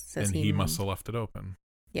 Yes. Says and he must have left it open.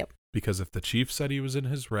 Yep. Because if the chief said he was in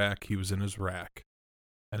his rack, he was in his rack.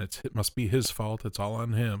 And it must be his fault. It's all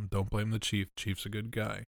on him. Don't blame the chief. Chief's a good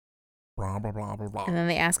guy. Blah, blah, blah, blah, blah. And then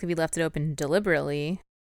they ask if he left it open deliberately,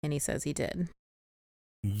 and he says he did.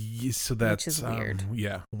 Yeah, so that's... Which is weird.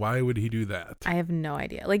 Yeah. Why would he do that? I have no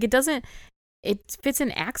idea. Like, it doesn't... If it's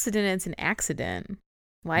an accident, it's an accident.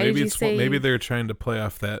 Why did you say... Maybe they're trying to play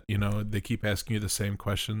off that, they keep asking you the same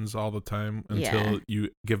questions all the time until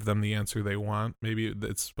you give them the answer they want. Maybe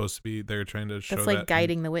it's supposed to be they're trying to show that... That's like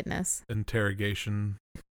guiding the witness. Interrogation,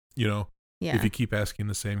 Yeah. If you keep asking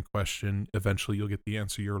the same question, eventually you'll get the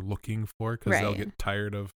answer you're looking for because they'll get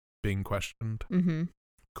tired of being questioned. Mm-hmm.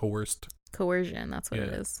 Coerced. Coercion, that's what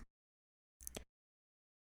it is.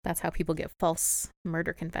 That's how people get false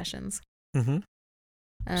murder confessions. Mm-hmm.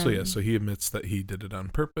 So he admits that he did it on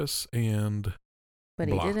purpose and but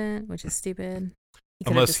he didn't, which is stupid.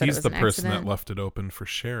 Unless he's the person that left it open for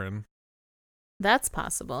Sharon. That's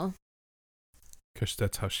possible. Because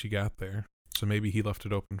that's how she got there. So maybe he left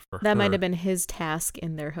it open for her. That might have been his task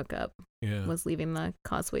in their hookup. Yeah. Was leaving the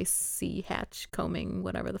Causeway C hatch combing,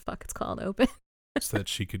 whatever the fuck it's called, open. So that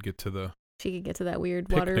she could get to that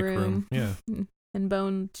weird water room. Yeah. And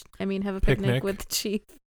have a picnic with the chief.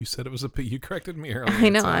 You said it was you corrected me earlier. I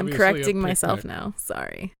know, I'm correcting myself now.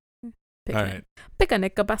 Sorry. All right.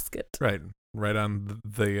 Picnic a basket. Right on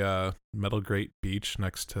the metal grate beach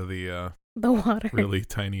next to the water. Really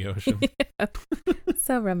tiny ocean. Yeah.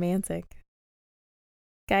 So romantic.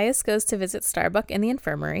 Gaius goes to visit Starbuck in the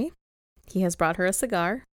infirmary. He has brought her a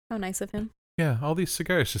cigar. How nice of him. Yeah, all these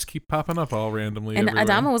cigars just keep popping up all randomly. And everywhere.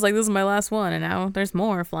 Adama was like, this is my last one, and now there's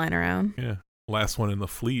more flying around. Yeah. Last one in the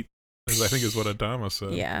fleet, I think is what Adama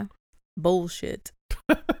said. Yeah. Bullshit.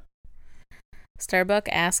 Starbuck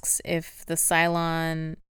asks if the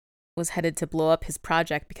Cylon was headed to blow up his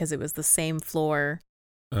project because it was the same floor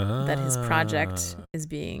that his project is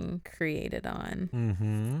being created on.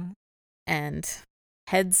 Mm-hmm. And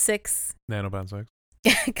Head 6 Nanobot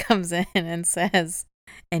 6 comes in and says,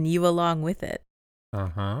 and you along with it.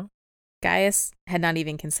 Uh-huh. Gaius had not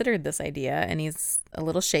even considered this idea, and he's a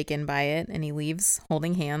little shaken by it, and he leaves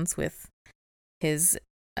holding hands with his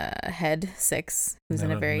Head 6, who's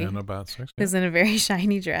in a very Nanobot 6, who's in a very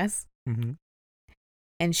shiny dress. Mm-hmm.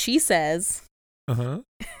 And she says, uh-huh.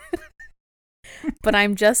 But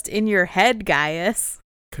I'm just in your head, Gaius.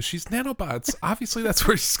 Because she's nanobots. Obviously, that's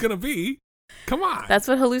where she's going to be. Come on. That's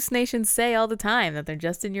what hallucinations say all the time, that they're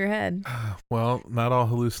just in your head. Well, not all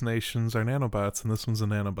hallucinations are nanobots, and this one's a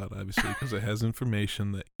nanobot, obviously, because it has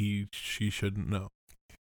information that she shouldn't know.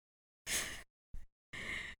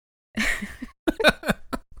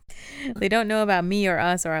 They don't know about me or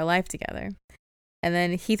us or our life together. And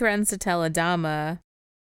then he threatens to tell Adama,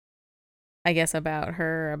 I guess, about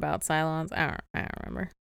her, about Cylons. I don't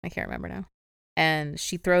remember. I can't remember now. And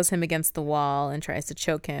she throws him against the wall and tries to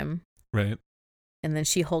choke him. Right. And then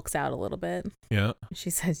she hulks out a little bit. Yeah. She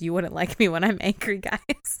says, "You wouldn't like me when I'm angry,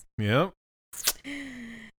 guys." Yep.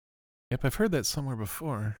 Yep, I've heard that somewhere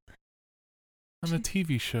before. On a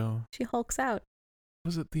TV show. She hulks out.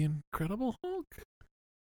 Was it The Incredible Hulk?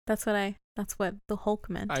 That's what the Hulk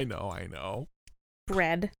meant. I know.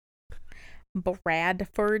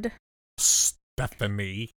 Bradford.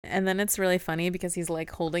 Stephanie. And then it's really funny because he's like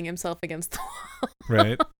holding himself against the wall.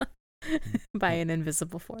 Right. By an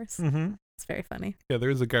invisible force. Mm-hmm. It's very funny. Yeah, there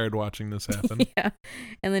is a guard watching this happen. Yeah.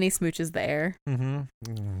 And then he smooches the air.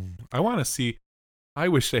 I want to see. I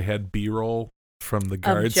wish they had B-roll from the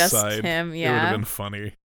guard's just side. Him, yeah. It would have been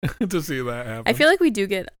funny to see that happen. I feel like we do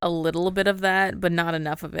get a little bit of that, but not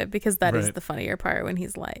enough of it, because that is Right. the funnier part when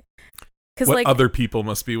he's like, what like other people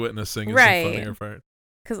must be witnessing is Right. the funnier part.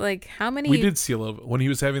 because like how many We did see a little when he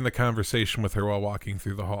was having the conversation with her while walking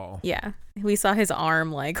through the hall. Yeah, we saw his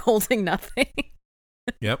arm like holding nothing.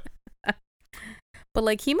 Yep. But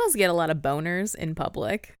like he must get a lot of boners in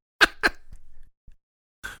public.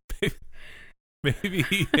 Maybe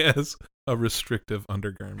he has a restrictive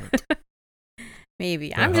undergarment. Maybe.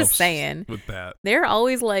 That I'm just helps saying. with that. They're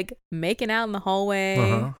always like making out in the hallway,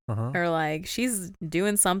 Uh-huh. or like she's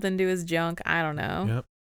doing something to his junk. I don't know. Yep.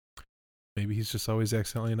 Maybe he's just always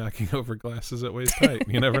accidentally knocking over glasses at waist height.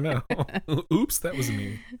 You never know. Oops, that was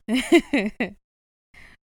me.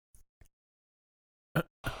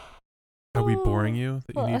 Are we boring you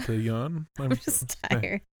that you need to yawn? I'm just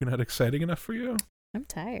tired. You're not exciting enough for you? I'm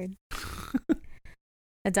tired.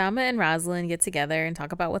 Adama and Rosalind get together and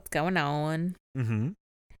talk about what's going on. Mm-hmm.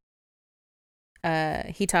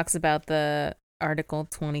 He talks about the Article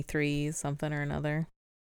 23 something or another.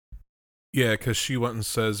 Yeah, because she went and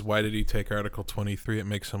says, why did he take Article 23? It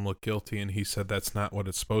makes him look guilty. And he said, that's not what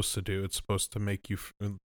it's supposed to do. It's supposed to make you,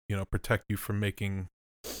 protect you from making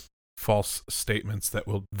false statements that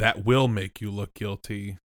will make you look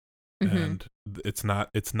guilty. Mm-hmm. And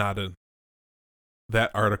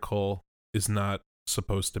that article is not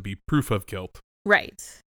supposed to be proof of guilt. Right.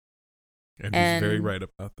 And he's very right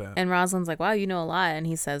about that. And Rosalind's like, wow, you know a lot. And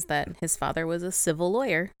he says that his father was a civil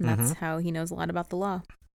lawyer. And that's how he knows a lot about the law.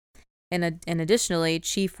 And additionally,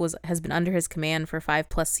 Chief has been under his command for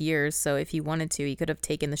 5+ years. So if he wanted to, he could have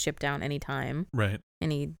taken the ship down anytime. Right.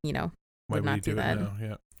 And he, Why would not do that. It now?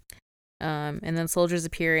 Yeah. And then soldiers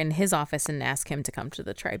appear in his office and ask him to come to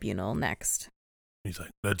the tribunal next. He's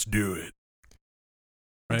like, let's do it.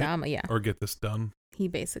 Right? Adama, yeah. Or get this done. He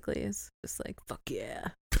basically is just like, fuck yeah.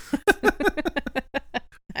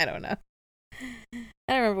 I don't know.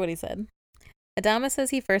 I don't remember what he said. Adama says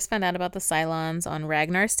he first found out about the Cylons on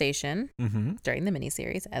Ragnar Station during the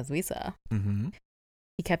miniseries, as we saw. Mm-hmm.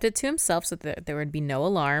 He kept it to himself so that there would be no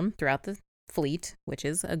alarm throughout the fleet, which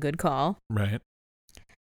is a good call. Right.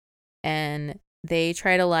 And they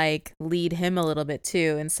try to like lead him a little bit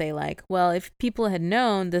too and say like, well, if people had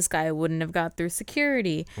known, this guy wouldn't have got through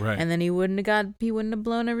security. Right. And then he wouldn't have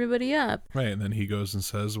blown everybody up. Right. And then he goes and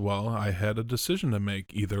says, well, I had a decision to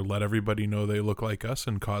make. Either let everybody know they look like us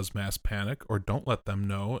and cause mass panic, or don't let them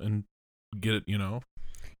know and get it,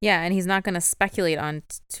 Yeah, and he's not going to speculate on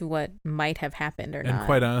to what might have happened or not. And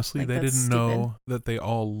quite honestly, Like, they that's didn't stupid. know that they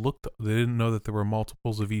all looked. They didn't know that there were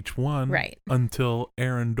multiples of each one. Right. Until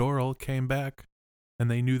Aaron Doral came back, and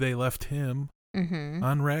they knew they left him Mm-hmm.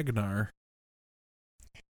 on Ragnar.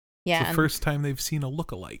 Yeah. It's the first time they've seen a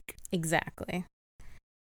look-alike. Exactly.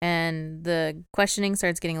 And the questioning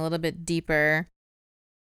starts getting a little bit deeper.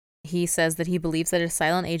 He says that he believes that a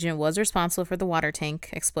Cylon agent was responsible for the water tank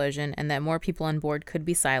explosion and that more people on board could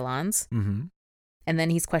be Cylons. Mm-hmm. And then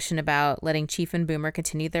he's questioned about letting Chief and Boomer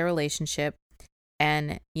continue their relationship,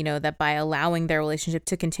 and, that by allowing their relationship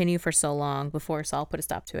to continue for so long before Saul put a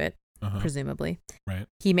stop to it, presumably, right,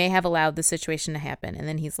 he may have allowed the situation to happen. And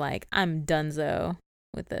then he's like, I'm donezo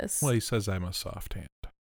with this. Well, he says I'm a soft hand.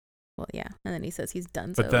 Well, yeah. And then he says he's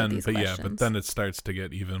donezo But then, with these questions. but then it starts to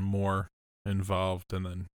get even more involved, and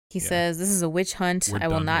then He says, this is a witch hunt. We're I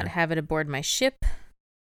will done not here. have it aboard my ship.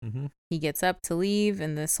 Mm-hmm. He gets up to leave,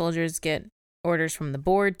 and the soldiers get orders from the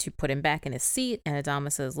board to put him back in his seat. And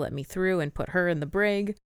Adama says, let me through, and put her in the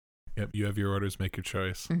brig. Yep, you have your orders. Make your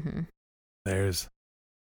choice. Mm-hmm.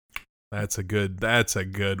 That's a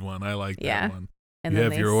good one. I like Yeah. that one. And You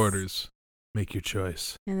then have your orders. Make your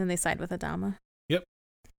choice. And then they side with Adama.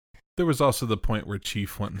 There was also the point where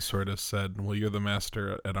Chief went and sort of said, well, you're the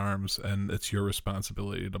master at arms, and it's your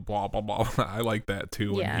responsibility to blah, blah, blah. I like that,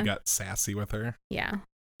 too, when Yeah. he got sassy with her. Yeah.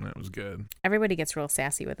 That was good. Everybody gets real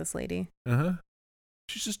sassy with this lady. Uh-huh.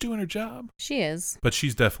 She's just doing her job. She is. But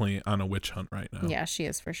she's definitely on a witch hunt right now. Yeah, she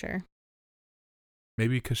is for sure.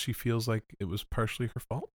 Maybe because she feels like it was partially her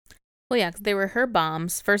fault. Well, yeah, 'cause they were her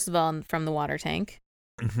bombs. First of all, from the water tank,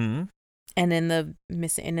 Mm-hmm. and in the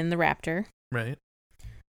raptor, Right.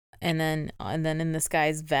 and then in this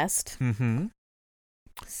guy's vest. Mm-hmm.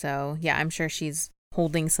 So yeah, I'm sure she's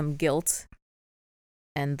holding some guilt,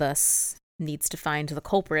 and thus needs to find the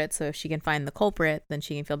culprit. So if she can find the culprit, then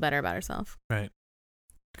she can feel better about herself. Right.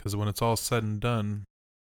 Because when it's all said and done,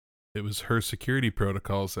 it was her security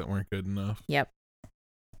protocols that weren't good enough. Yep.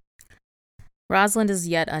 Rosalind is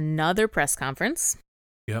yet another press conference.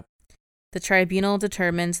 Yep. The tribunal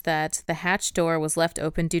determined that the hatch door was left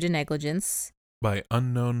open due to negligence. By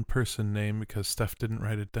unknown person name because Steph didn't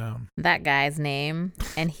write it down. That guy's name.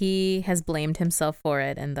 And he has blamed himself for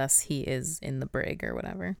it, and thus he is in the brig or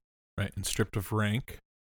whatever. Right. And stripped of rank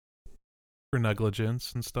for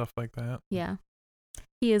negligence and stuff like that. Yeah.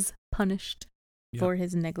 He is punished for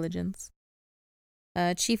his negligence.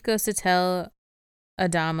 Chief goes to tell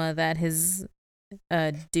Adama that his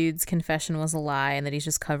dude's confession was a lie and that he's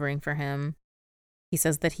just covering for him. He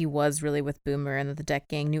says that he was really with Boomer and that the deck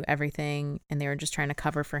gang knew everything and they were just trying to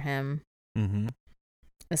cover for him. Mm-hmm.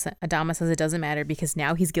 Adama says it doesn't matter because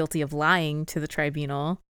now he's guilty of lying to the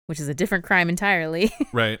tribunal, which is a different crime entirely.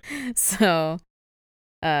 Right. So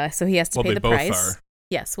he has to pay the price. Are.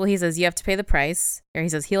 Yes. Well, he says you have to pay the price, or he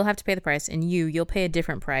says he'll have to pay the price, and you'll pay a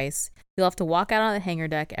different price. You'll have to walk out on the hangar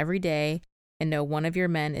deck every day and know one of your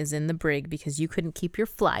men is in the brig because you couldn't keep your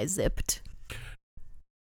fly zipped.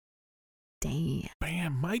 Damn.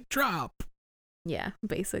 Bam, mic drop. Yeah,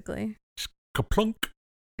 basically. Kaplunk.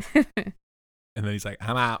 And then he's like,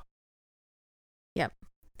 I'm out. Yep.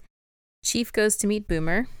 Chief goes to meet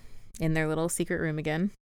Boomer in their little secret room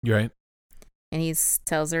again. You're right. And he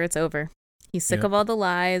tells her it's over. He's sick of all the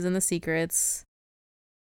lies and the secrets.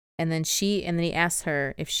 And then he asks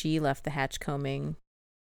her if she left the hatch combing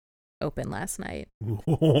open last night.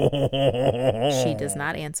 She does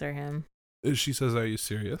not answer him. She says, are you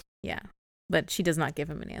serious? Yeah. But she does not give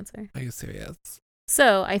him an answer. Are you serious?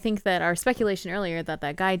 So I think that our speculation earlier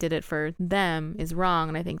that guy did it for them is wrong,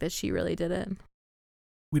 and I think that she really did it.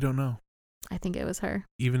 We don't know. I think it was her.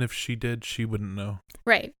 Even if she did, she wouldn't know.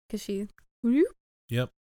 Right, because she... Yep.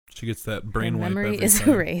 She gets that brain wipe memory every is time.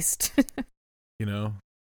 Erased. You know,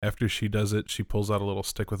 after she does it, she pulls out a little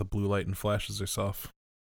stick with a blue light and flashes herself.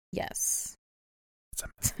 Yes. It's a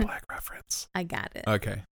Miss Black reference. I got it.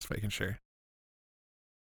 Okay, just making sure.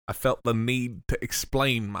 I felt the need to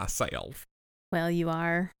explain myself. Well, you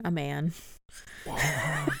are a man.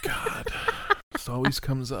 Oh, God. This always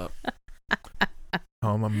comes up.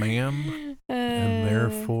 I'm a man, and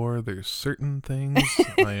therefore there's certain things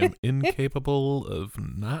I am incapable of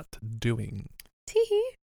not doing. Tee.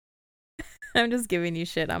 I'm just giving you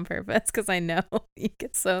shit on purpose because I know you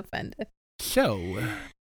get so offended. So,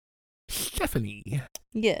 Stephanie.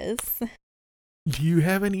 Yes. Do you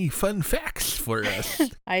have any fun facts for us?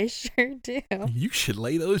 I sure do. You should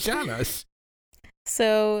lay those on us.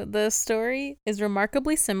 So the story is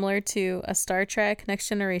remarkably similar to a Star Trek Next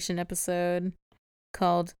Generation episode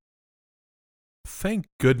called... Thank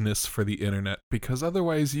goodness for the internet, because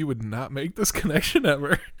otherwise you would not make this connection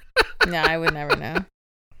ever. No, I would never know.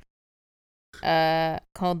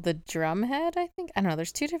 Called The Drumhead, I think. I don't know.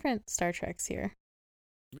 There's two different Star Treks here.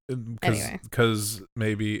 Because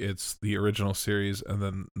maybe it's the original series and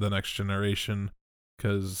then the Next Generation,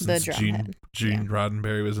 because Gene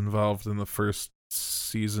Roddenberry was involved in the first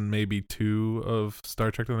season, maybe 2 of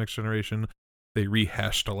Star Trek The Next Generation. They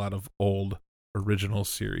rehashed a lot of old original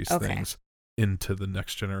series things into the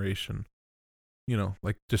Next Generation. You know,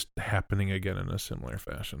 like just happening again in a similar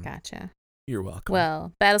fashion. Gotcha. You're welcome.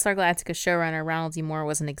 Well, Battlestar Galactica showrunner Ronald D. Moore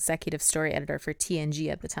was an executive story editor for TNG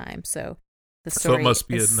at the time, so the story it must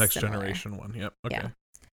be a Next similar. Generation one. Yep. Okay. Yeah.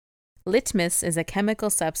 Litmus is a chemical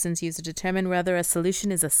substance used to determine whether a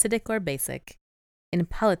solution is acidic or basic. In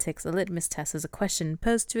politics, a litmus test is a question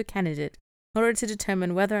posed to a candidate in order to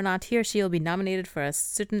determine whether or not he or she will be nominated for a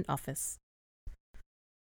certain office.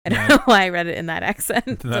 I don't know why I read it in that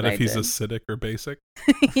accent. Not if he's acidic or basic.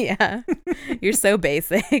 Yeah. You're so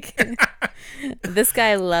basic. This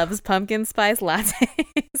guy loves pumpkin spice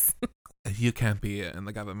lattes. You can't be in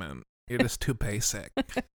the government. You're just too basic.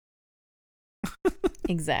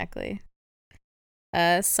 Exactly.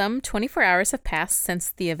 Some 24 hours have passed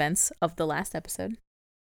since the events of the last episode,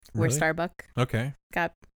 where Really? Starbuck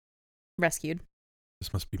got rescued.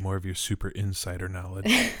 This must be more of your super insider knowledge.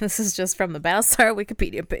 This is just from the Battlestar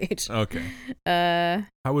Wikipedia page. Okay.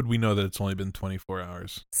 How would we know that it's only been 24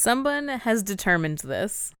 hours? Someone has determined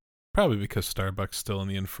this. Probably because Starbuck's still in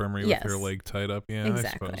the infirmary with her leg tied up. Yeah,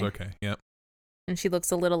 exactly. I suppose. Okay, yep. And she looks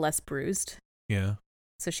a little less bruised. Yeah.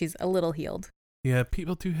 So she's a little healed. Yeah,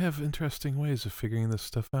 people do have interesting ways of figuring this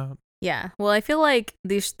stuff out. Yeah. Well, I feel like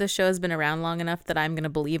the show has been around long enough that I'm going to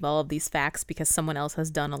believe all of these facts because someone else has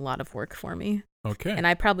done a lot of work for me. Okay. And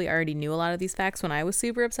I probably already knew a lot of these facts when I was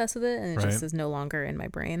super obsessed with it, and it Right. just is no longer in my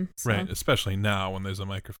brain. So. Right, especially now when there's a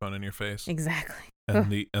microphone in your face. Exactly.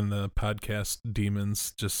 And the podcast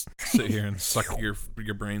demons just sit here and suck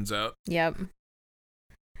your brains out. Yep.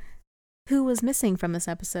 Who was missing from this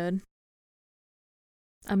episode?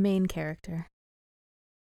 A main character.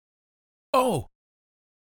 Oh!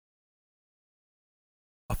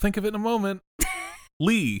 I'll think of it in a moment.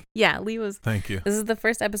 Lee. Yeah, Lee was. Thank you. This is the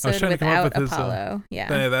first episode trying to come up without with his, Apollo. Yeah.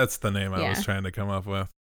 Hey, that's the name I Yeah. was trying to come up with.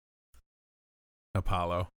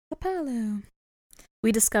 Apollo. Apollo.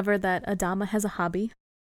 We discover that Adama has a hobby.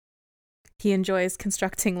 He enjoys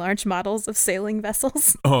constructing large models of sailing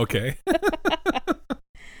vessels. Oh, okay.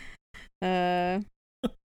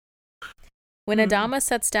 When Adama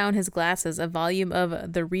sets down his glasses, a volume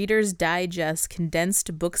of the Reader's Digest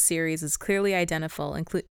condensed book series is clearly identifiable,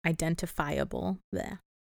 bleh,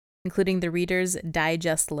 including the Reader's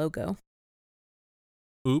Digest logo.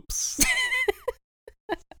 Oops.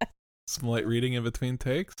 Some light reading in between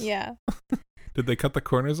takes. Yeah. Did they cut the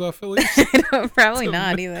corners off at least? Probably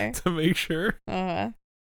not either. To make sure. The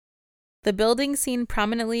building seen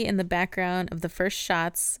prominently in the background of the first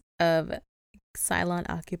shots of Cylon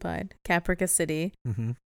occupied Caprica City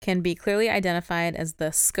can be clearly identified as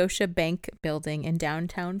the Scotia Bank building in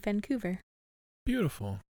downtown Vancouver.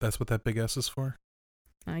 Beautiful. That's what that big S is for?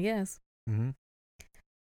 I guess. Mm-hmm.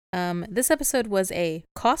 This episode was a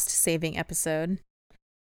cost-saving episode,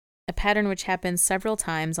 a pattern which happens several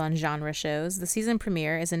times on genre shows. The season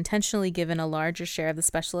premiere is intentionally given a larger share of the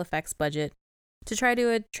special effects budget to try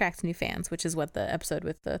to attract new fans, which is what the episode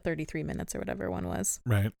with the 33 minutes or whatever one was.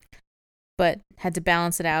 Right. But had to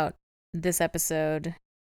balance it out this episode,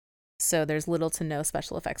 so there's little to no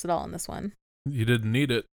special effects at all in this one. You didn't need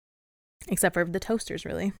it. Except for the toasters,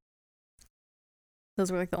 really.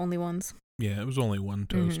 Those were like the only ones. Yeah, it was only one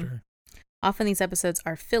toaster. Often these episodes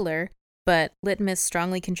are filler, but Litmus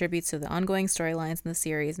strongly contributes to the ongoing storylines in the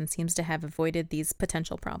series and seems to have avoided these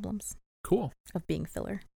potential problems. Cool. Of being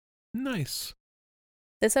filler. Nice.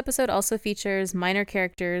 This episode also features minor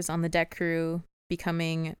characters on the deck crew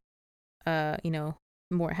becoming, having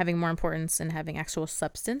more importance and having actual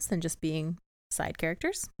substance than just being side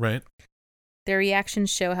characters. Right. Their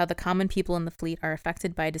reactions show how the common people in the fleet are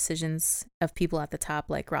affected by decisions of people at the top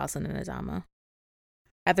like Roslin and Adama.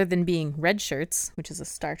 Other than being red shirts, which is a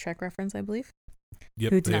Star Trek reference, I believe,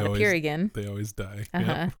 Yep, who do not appear again. They always die.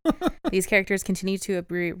 Yep. These characters continue to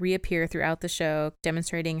reappear throughout the show,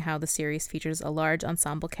 demonstrating how the series features a large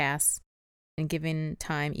ensemble cast, and given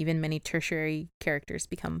time, even many tertiary characters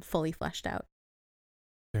become fully fleshed out.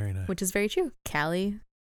 Very nice. Which is very true. Callie,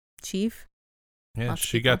 Chief. Yeah,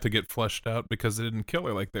 she got to get fleshed out because they didn't kill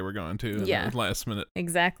her like they were going to in the last minute.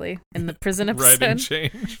 Exactly. In the prison episode. Writing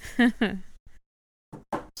change.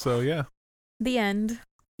 So, yeah. The end.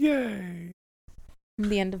 Yay.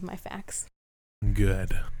 The end of my facts.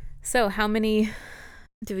 Good. So, how many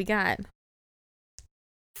do we got?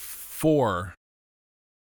 4.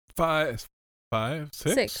 5. 5?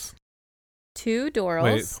 6? 6. 2 Dorals.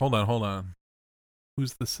 Wait, hold on.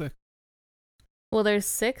 Who's the 6th? Well, there's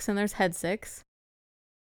 6 and there's Head 6.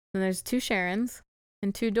 Then there's 2 Sharons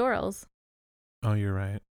and 2 Dorals. Oh, you're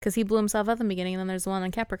right. Because he blew himself up in the beginning, and then there's one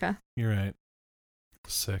on Caprica. You're right.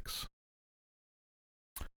 6.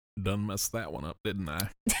 Done messed that one up, didn't I?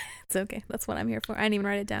 It's okay. That's what I'm here for. I didn't even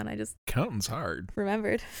write it down. I just Counting's hard.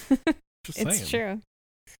 remembered. Just saying. It's true.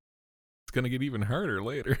 It's going to get even harder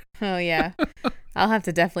later. Oh, yeah. I'll have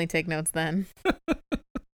to definitely take notes then.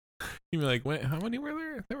 You'd be like, wait, how many were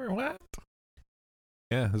there? There were what?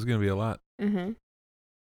 Yeah, there's going to be a lot. Mm-hmm.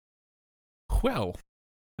 Well,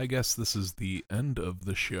 I guess this is the end of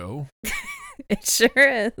the show. It sure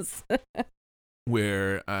is.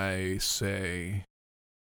 Where I say,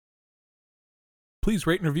 please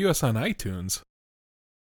rate and review us on iTunes.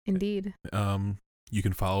 Indeed. You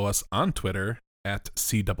can follow us on Twitter at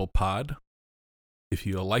CDoublePod. If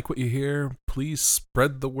you like what you hear, please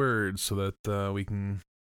spread the word so that we can,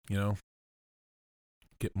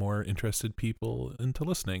 get more interested people into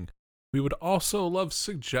listening. We would also love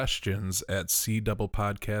suggestions at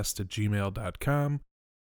cdoublepodcast@gmail.com.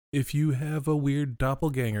 If you have a weird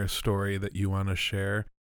doppelganger story that you want to share,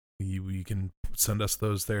 you can send us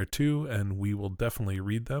those there too, and we will definitely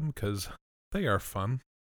read them because they are fun.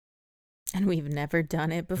 And we've never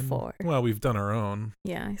done it before. Well, we've done our own.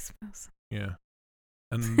 Yeah, I suppose. Yeah.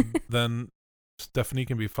 And then Stephanie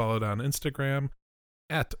can be followed on Instagram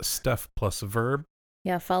at Steph plus Verb.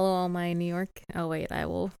 Yeah, follow all my New York. Oh wait,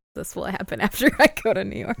 this will happen after I go to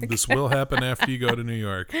New York. This will happen after you go to New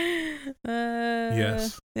York.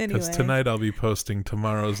 Yes. Because Anyway. tonight I'll be posting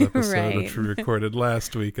tomorrow's episode, which we Right. recorded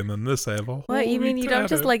last week, and then this I have a whole What, you mean week you to don't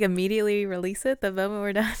just edit. like immediately release it the moment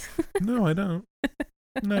we're done? No, I don't.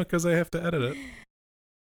 No, because I have to edit it.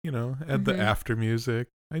 You know, add the Mhm. after music.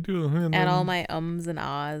 I do. And Add all then my ums and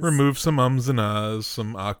ahs. remove some ums and ahs,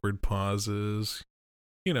 some awkward pauses.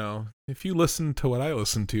 You know, if you listen to what I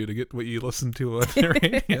listen to get what you listen to on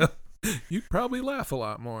the radio, you'd probably laugh a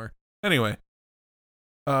lot more. Anyway,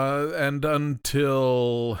 and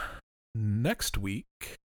until next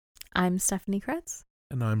week, I'm Stephanie Kretz.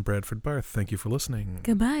 and I'm Bradford Barth. Thank you for listening.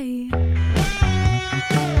 Goodbye.